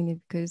just saying it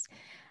because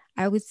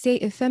I would say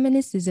a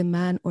feminist is a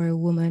man or a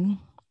woman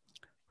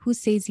who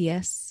says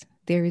yes,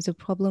 there is a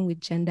problem with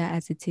gender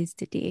as it is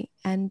today,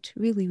 and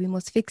really we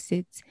must fix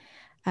it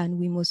and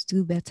we must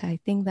do better. I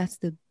think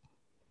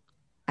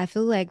I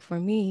feel like for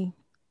me,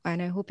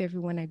 and I hope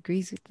everyone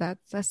agrees with that,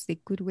 that's a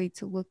good way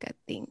to look at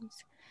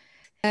things.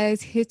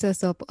 Guys, hit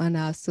us up on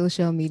our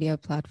social media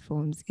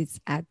platforms. It's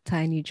at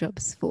Tiny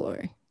Drops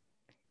 4.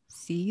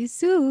 See you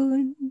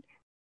soon.